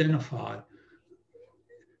could identify.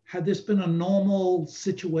 Had this been a normal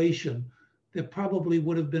situation, there probably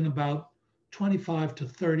would have been about 25 to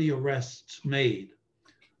 30 arrests made.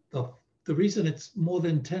 The reason it's more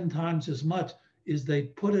than 10 times as much is they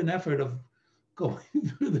put an effort of going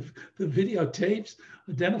through the videotapes,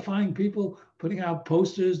 identifying people, putting out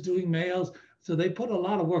posters, doing mails. So they put a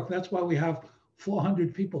lot of work. That's why we have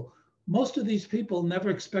 400 people. Most of these people never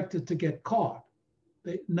expected to get caught.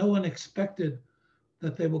 No one expected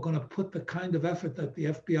that they were going to put the kind of effort that the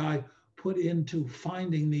FBI put into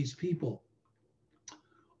finding these people.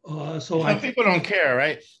 Some people don't care,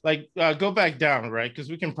 right? Like, go back down, right? Because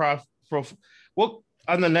we can we'll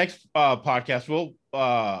on the next podcast we'll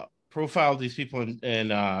profile these people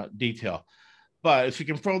in detail. But if you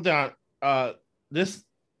can scroll down, this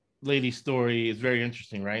lady's story is very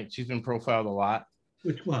interesting, right? She's been profiled a lot.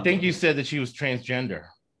 Which one? I think you said that she was transgender.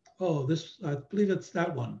 Oh, I believe it's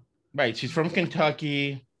that one. Right. She's from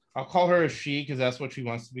Kentucky. I'll call her a she because that's what she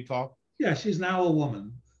wants to be called. Yeah, she's now a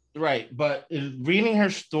woman. Right. But reading her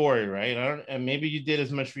story, right? And maybe you did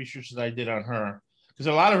as much research as I did on her, because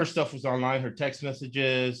a lot of her stuff was online, her text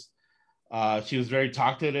messages. She was very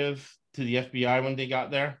talkative to the FBI when they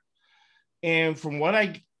got there. And from what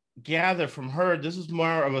I gather from her, this is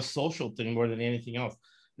more of a social thing more than anything else.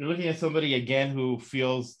 You're looking at somebody, again, who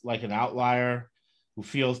feels like an outlier, who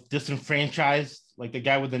feels disenfranchised, like the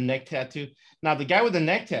guy with the neck tattoo. Now, the guy with the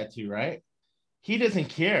neck tattoo, right? He doesn't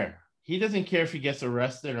care. He doesn't care if he gets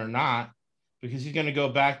arrested or not, because he's going to go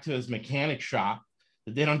back to his mechanic shop.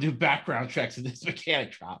 They don't do background checks in this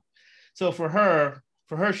mechanic shop. So for her,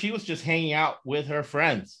 she was just hanging out with her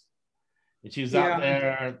friends. And she was out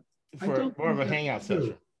there for more of a hangout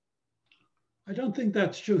session. I don't think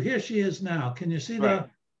that's true. Here she is now. Can you see Right.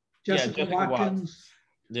 the Jessica Watkins?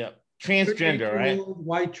 Yeah. Transgender, right?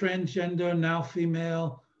 White transgender, now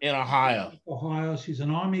female. In Ohio. She's an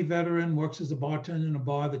Army veteran, works as a bartender in a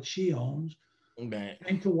bar that she owns. Okay.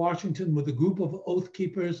 Came to Washington with a group of Oath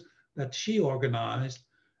Keepers that she organized.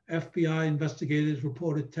 FBI investigators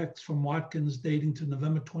reported texts from Watkins dating to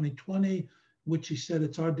November 2020, which she said,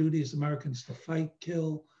 "It's our duty as Americans to fight,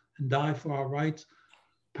 kill, and die for our rights."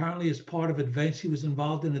 Apparently, as part of he was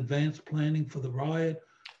involved in advanced planning for the riot.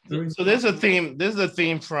 So there's a theme. This is a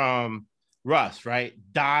theme from Russ, right?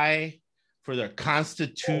 Die for their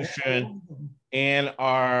Constitution and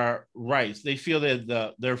our rights. They feel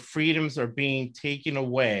that their freedoms are being taken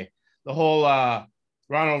away. The whole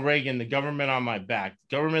Ronald Reagan, the government on my back.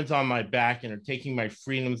 The government's on my back and are taking my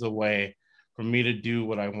freedoms away for me to do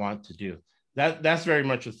what I want to do. That's very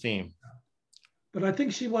much a theme. But I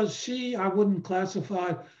think I wouldn't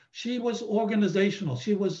classify, she was organizational.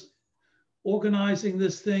 She was organizing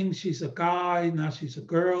this thing. She's a guy, now she's a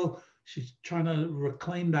girl. She's trying to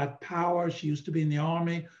reclaim that power. She used to be in the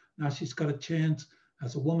Army. Now she's got a chance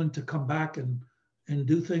as a woman to come back and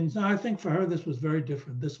do things. Now, I think for her, this was very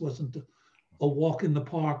different. This wasn't a walk in the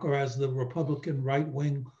park, or as the Republican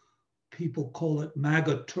right-wing people call it,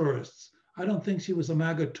 MAGA tourists. I don't think she was a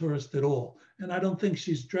MAGA tourist at all. And I don't think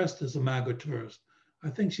she's dressed as a MAGA tourist. I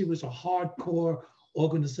think she was a hardcore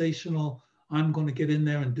organizational, I'm going to get in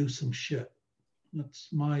there and do some shit. That's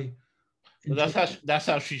my... Well, that's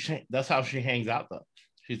how she hangs out, though.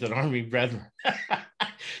 She's an Army veteran.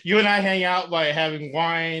 You and I hang out by having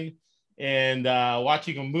wine and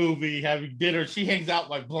watching a movie, having dinner. She hangs out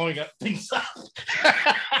by blowing up things up.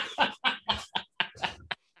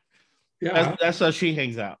 Yeah, that's how she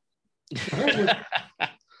hangs out.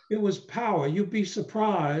 It was power. You'd be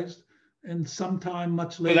surprised, and sometime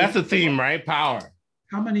much later. Well, that's a theme, right? Power.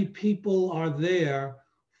 How many people are there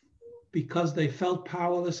because they felt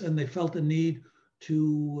powerless and they felt a need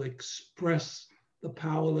to express the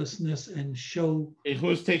powerlessness and show. And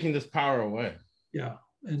who's taking this power away? Yeah,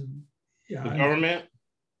 and yeah, the government.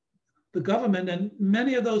 The government, and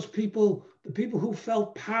many of those people, the people who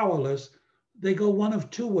felt powerless, they go one of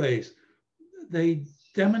two ways. They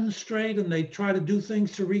demonstrate and they try to do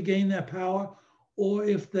things to regain their power, or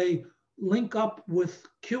if they link up with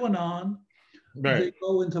QAnon, right, they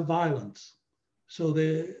go into violence. So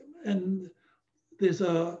there's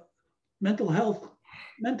a mental health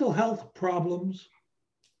problems,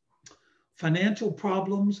 financial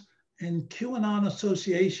problems, and QAnon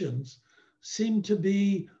associations seem to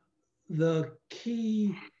be the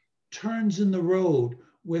key turns in the road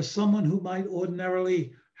where someone who might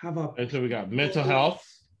ordinarily have a And so we got mental health.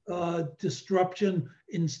 disruption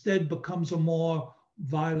instead becomes a more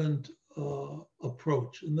violent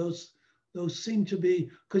approach. And those seem to be,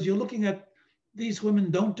 because you're looking at these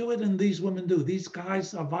women don't do it and these women do. These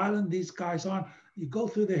guys are violent, these guys aren't. You go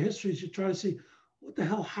through their histories, you try to see what the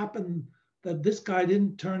hell happened that this guy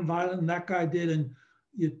didn't turn violent and that guy did. And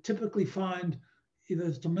you typically find either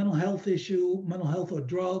it's a mental health issue, mental health or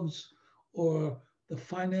drugs, or the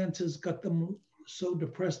finances got them so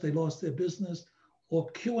depressed they lost their business, or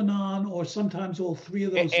QAnon, or sometimes all three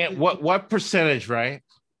of those. And what percentage, right?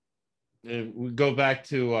 We go back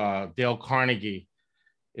to Dale Carnegie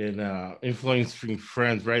in Influencing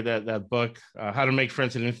Friends, right? That book, How to Make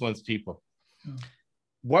Friends and Influence People. Oh.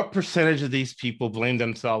 What percentage of these people blame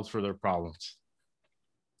themselves for their problems?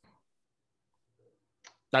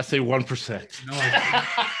 I say 1%.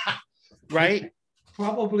 No, right?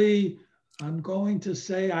 Probably, I'm going to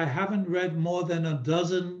say I haven't read more than a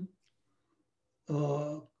dozen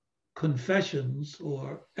confessions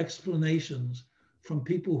or explanations from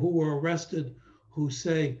people who were arrested who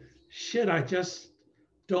say, shit, I just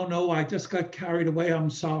don't know. I just got carried away.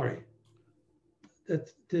 I'm sorry.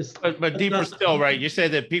 But deeper still, right? You say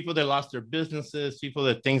that people that lost their businesses, people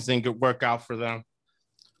that things didn't work out for them,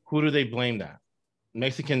 who do they blame that?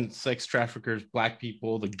 Mexican sex traffickers, Black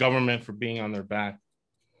people, the government for being on their back.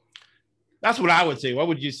 That's what I would say. What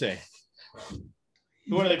would you say?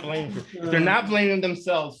 Who are they blaming for? If they're not blaming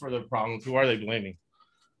themselves for their problems, who are they blaming?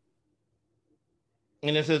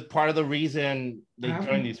 And this is part of the reason they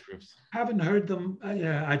join these groups. I haven't heard them.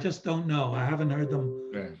 Yeah, I just don't know. I haven't heard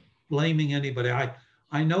them blaming anybody.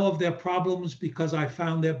 I know of their problems because I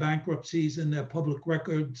found their bankruptcies in their public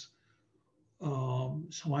records.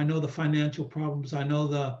 So I know the financial problems. I know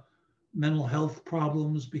the mental health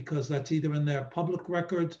problems because that's either in their public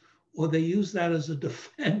records or they use that as a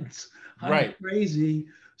defense. I'm crazy,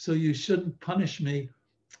 so you shouldn't punish me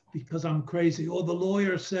because I'm crazy. Or the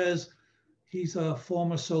lawyer says he's a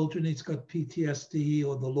former soldier and he's got PTSD,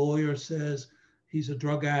 or the lawyer says he's a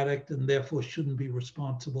drug addict and therefore shouldn't be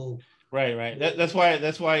responsible. Right. That's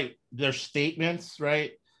why their statements,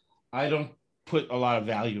 right? I don't put a lot of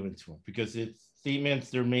value into them because it's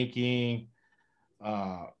statements they're making.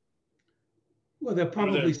 Well, they're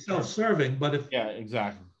probably self-serving, but if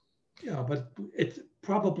exactly. Yeah, but it's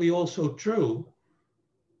probably also true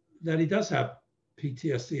that he does have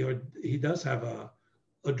PTSD or he does have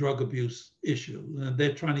a drug abuse issue, and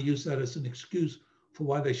they're trying to use that as an excuse for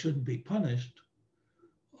why they shouldn't be punished.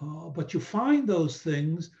 But you find those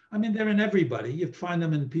things. I mean, they're in everybody. You find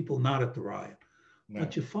them in people not at the riot.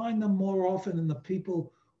 But you find them more often in the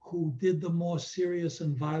people who did the more serious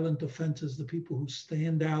and violent offenses, the people who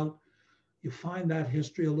stand out. You find that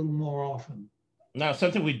history a little more often. Now,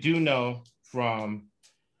 something we do know from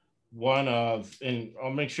one of, and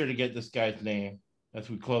I'll make sure to get this guy's name as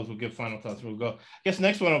we close. We'll give final thoughts. We'll go. I guess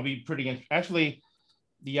next one will be pretty interesting. Actually,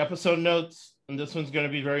 the episode notes, and this one's going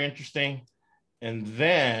to be very interesting. And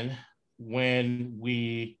then when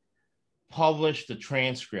we publish the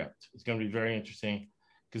transcript, it's going to be very interesting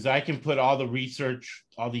because I can put all the research,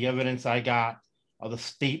 all the evidence I got, all the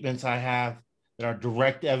statements I have that are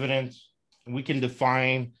direct evidence, and we can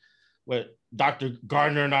define what Dr.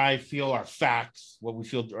 Gardner and I feel are facts, what we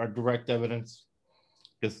feel are direct evidence,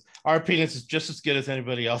 because our opinions is just as good as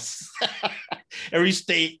anybody else. Every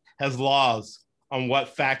state has laws on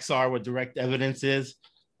what facts are, what direct evidence is.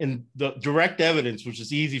 And the direct evidence, which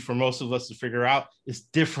is easy for most of us to figure out, is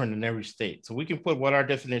different in every state. So we can put what our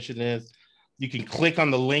definition is. You can click on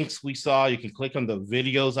the links we saw. You can click on the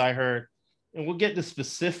videos I heard. And we'll get the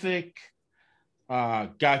specific guy,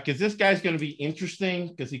 because this guy's going to be interesting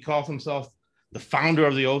because he calls himself the founder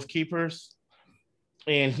of the Oath Keepers.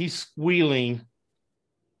 And he's squealing.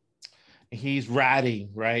 He's ratting,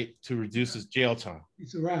 right, to reduce his jail time.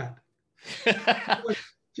 He's a rat.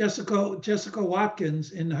 Jessica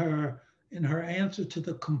Watkins in her answer to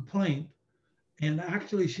the complaint, and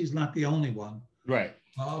actually she's not the only one. Right.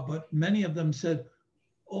 But many of them said,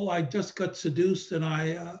 "Oh, I just got seduced, and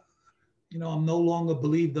I'm no longer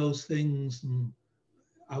believe those things, and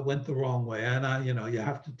I went the wrong way." And you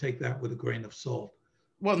have to take that with a grain of salt.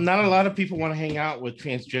 Well, not a lot of people want to hang out with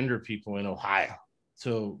transgender people in Ohio,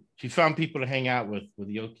 so she found people to hang out with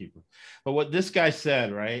the Oath Keepers. But what this guy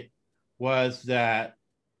said, right, was that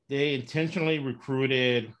they intentionally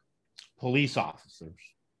recruited police officers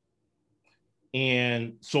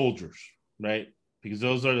and soldiers, right? Because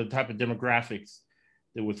those are the type of demographics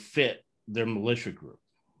that would fit their militia group,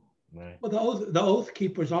 right? Well, the Oath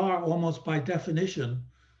Keepers are almost by definition,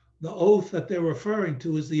 the oath that they're referring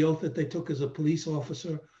to is the oath that they took as a police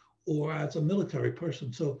officer or as a military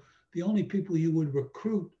person. So the only people you would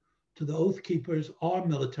recruit to the Oath Keepers are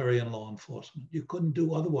military and law enforcement. You couldn't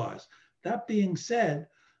do otherwise. That being said,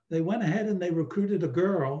 they went ahead and they recruited a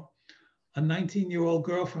girl, a 19-year-old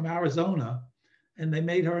girl from Arizona, and they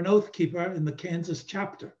made her an Oath Keeper in the Kansas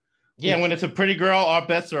chapter. Yeah, when it's a pretty girl, our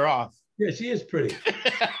bets are off. Yeah, she is pretty.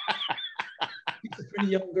 She's a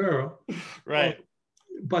pretty young girl. Right.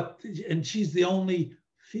 And she's the only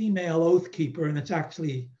female Oath Keeper, and it's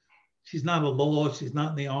actually, she's not a law, she's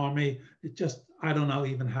not in the army. It just, I don't know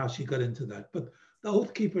even how she got into that. But the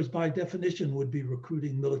Oath Keepers, by definition, would be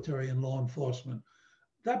recruiting military and law enforcement.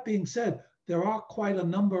 That being said, there are quite a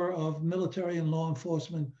number of military and law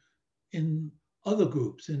enforcement in other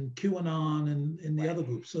groups, in QAnon and in the other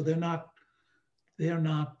groups. So they're not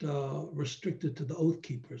restricted to the Oath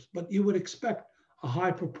Keepers. But you would expect a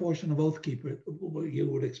high proportion of Oath Keepers. You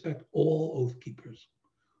would expect all Oath Keepers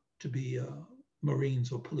to be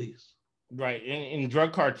Marines or police. Right. In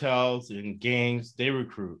drug cartels and gangs, they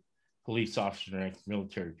recruit police officers and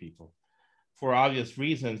military people for obvious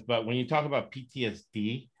reasons. But when you talk about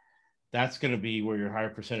PTSD, that's going to be where your higher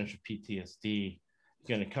percentage of PTSD is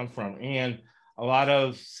going to come from. And a lot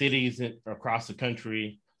of cities across the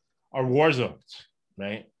country are war zones,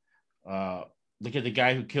 right? Look at the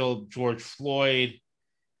guy who killed George Floyd.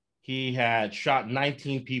 He had shot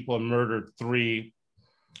 19 people and murdered 3,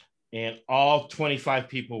 and all 25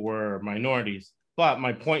 people were minorities. But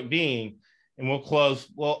my point being, and we'll close,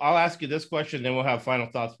 well, I'll ask you this question, then we'll have final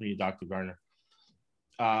thoughts from you, Dr. Garner.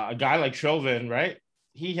 A guy like Chauvin, right?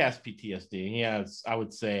 He has PTSD. He has, I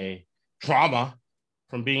would say, trauma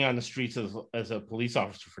from being on the streets as a police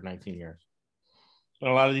officer for 19 years. And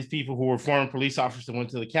a lot of these people who were former police officers and went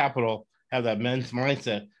to the Capitol have that men's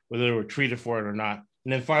mindset, whether they were treated for it or not.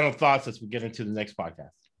 And then final thoughts as we get into the next podcast.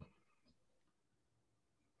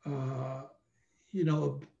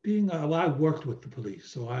 I've worked with the police,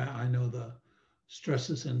 so I know the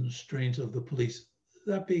stresses and strains of the police.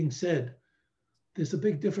 That being said, there's a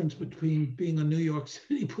big difference between being a New York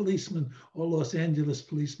City policeman or Los Angeles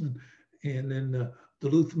policeman and then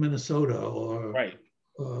Duluth, Minnesota, or right.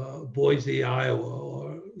 Boise, Iowa,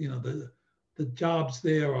 or the jobs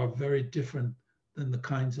there are very different than the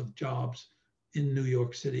kinds of jobs in New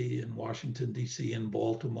York City, in Washington, D.C., in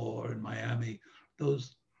Baltimore, in Miami.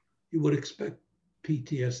 Those, you would expect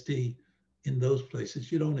PTSD in those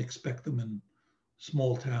places. You don't expect them in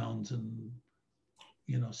small towns and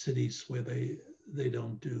cities where they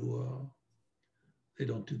don't do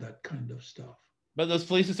that kind of stuff. But those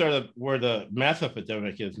places are where the meth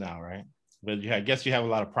epidemic is now, right? But I guess you have a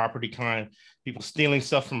lot of property crime, people stealing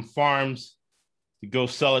stuff from farms to go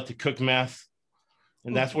sell it to cook meth.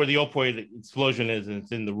 And that's where the opioid explosion is, and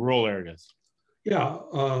it's in the rural areas. Yeah,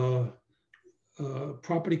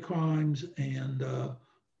 property crimes and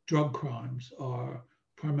drug crimes are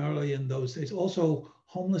primarily in those days. Also,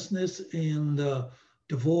 homelessness and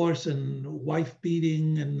divorce and wife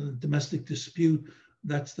beating and domestic dispute.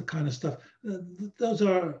 That's the kind of stuff. Those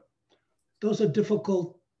are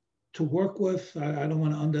difficult to work with. I don't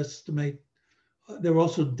want to underestimate. They're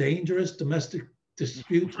also dangerous. Domestic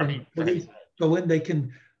disputes. When police go in, they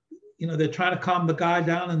can, they're trying to calm the guy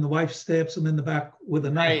down and the wife stabs him in the back with a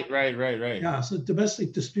knife. Right. Yeah, so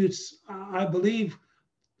domestic disputes, I believe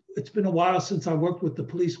it's been a while since I worked with the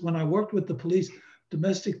police. When I worked with the police,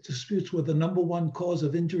 domestic disputes were the #1 cause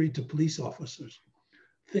of injury to police officers.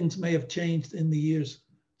 Things may have changed in the years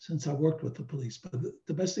since I worked with the police, but the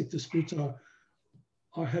domestic disputes are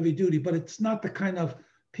heavy duty, but it's not the kind of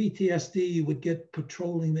PTSD you would get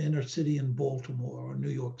patrolling the inner city in Baltimore or New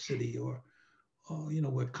York City or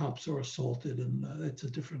where cops are assaulted, and it's a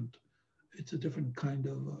different kind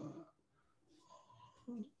of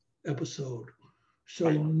episode. So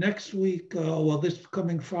next week, this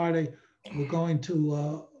coming Friday, we're going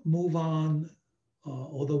to move on,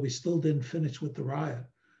 although we still didn't finish with the riot.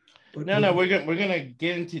 But we're gonna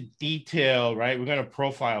get into detail, right? We're gonna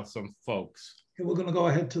profile some folks. And we're gonna go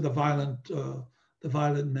ahead to the violent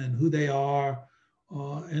men, who they are,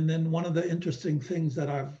 and then one of the interesting things that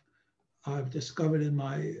I've discovered in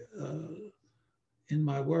my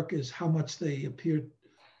work is how much they appear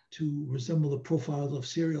to resemble the profiles of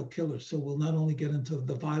serial killers. So we'll not only get into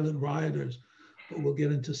the violent rioters, but we'll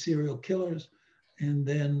get into serial killers. And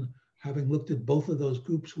then, having looked at both of those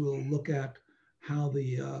groups, we'll look at how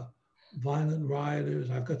the violent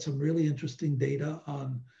rioters, I've got some really interesting data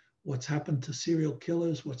on what's happened to serial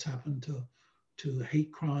killers, what's happened to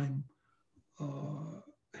hate crime.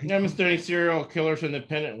 I'm studying serial killers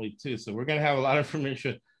independently too. So we're going to have a lot of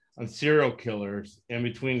information on serial killers, and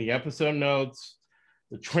between the episode notes,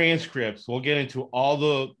 the transcripts, we'll get into all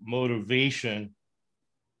the motivation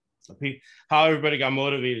how everybody got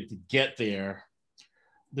motivated to get there.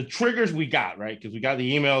 The triggers we got, right? Because we got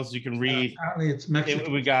the emails you can read. Apparently it's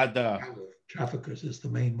Mexican. We got the traffickers is the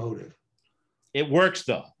main motive. It works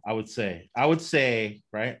though, I would say,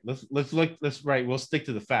 right? Let's look, right. We'll stick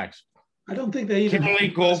to the facts. I don't think they even Kimberly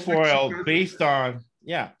Guilfoyle based on,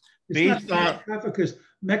 based on traffickers,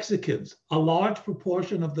 Mexicans, a large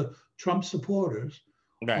proportion of the Trump supporters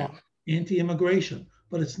are anti-immigration,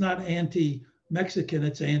 but it's not anti-Mexican,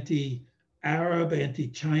 it's anti-Arab,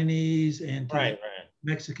 anti-Chinese,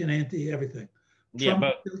 anti-Mexican, anti-everything. Trump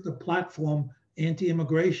built a platform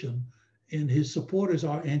anti-immigration, and his supporters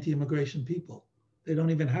are anti-immigration people. They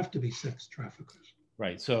don't even have to be sex traffickers.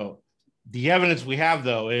 Right. So the evidence we have,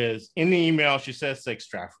 though, is in the email, she says sex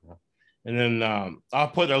trafficker. And then I'll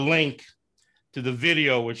put a link to the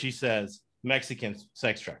video where she says Mexican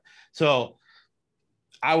sex trafficker. So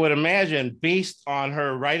I would imagine, based on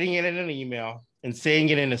her writing it in an email and saying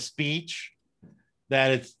it in a speech,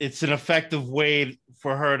 that it's an effective way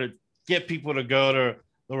for her to get people to go to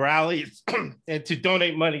the rallies and to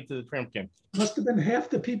donate money to the Trump campaign. Must have been half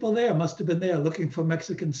the people there must have been there looking for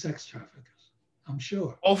Mexican sex traffickers. I'm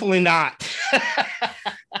sure. Hopefully not,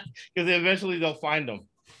 because eventually they'll find them.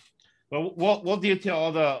 But we'll detail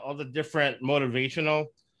all the different motivational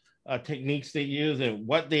techniques they use and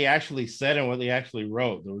what they actually said and what they actually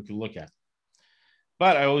wrote that we can look at.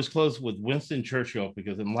 But I always close with Winston Churchill,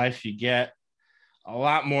 because in life you get a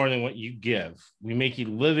lot more than what you give. We make a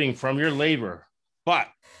living from your labor, but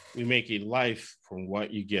we make a life from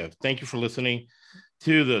what you give. Thank you for listening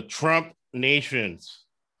to the Trump Nations,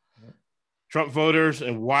 Trump voters,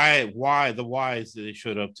 and why the whys that they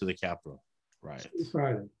showed up to the Capitol riots.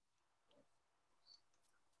 Friday.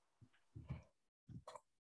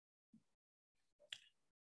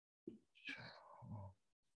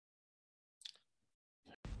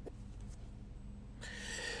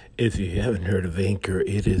 If you haven't heard of Anchor,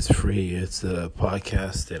 it is free. It's a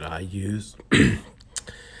podcast that I use,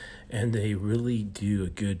 and they really do a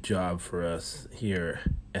good job for us here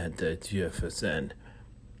at the GFSN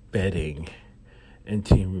Betting and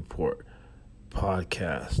Team Report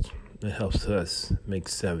podcast. It helps us make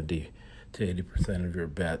 70 to 80% of your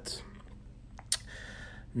bets.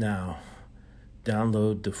 Now,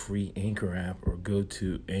 download the free Anchor app or go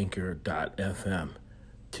to anchor.fm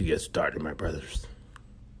to get started, my brothers.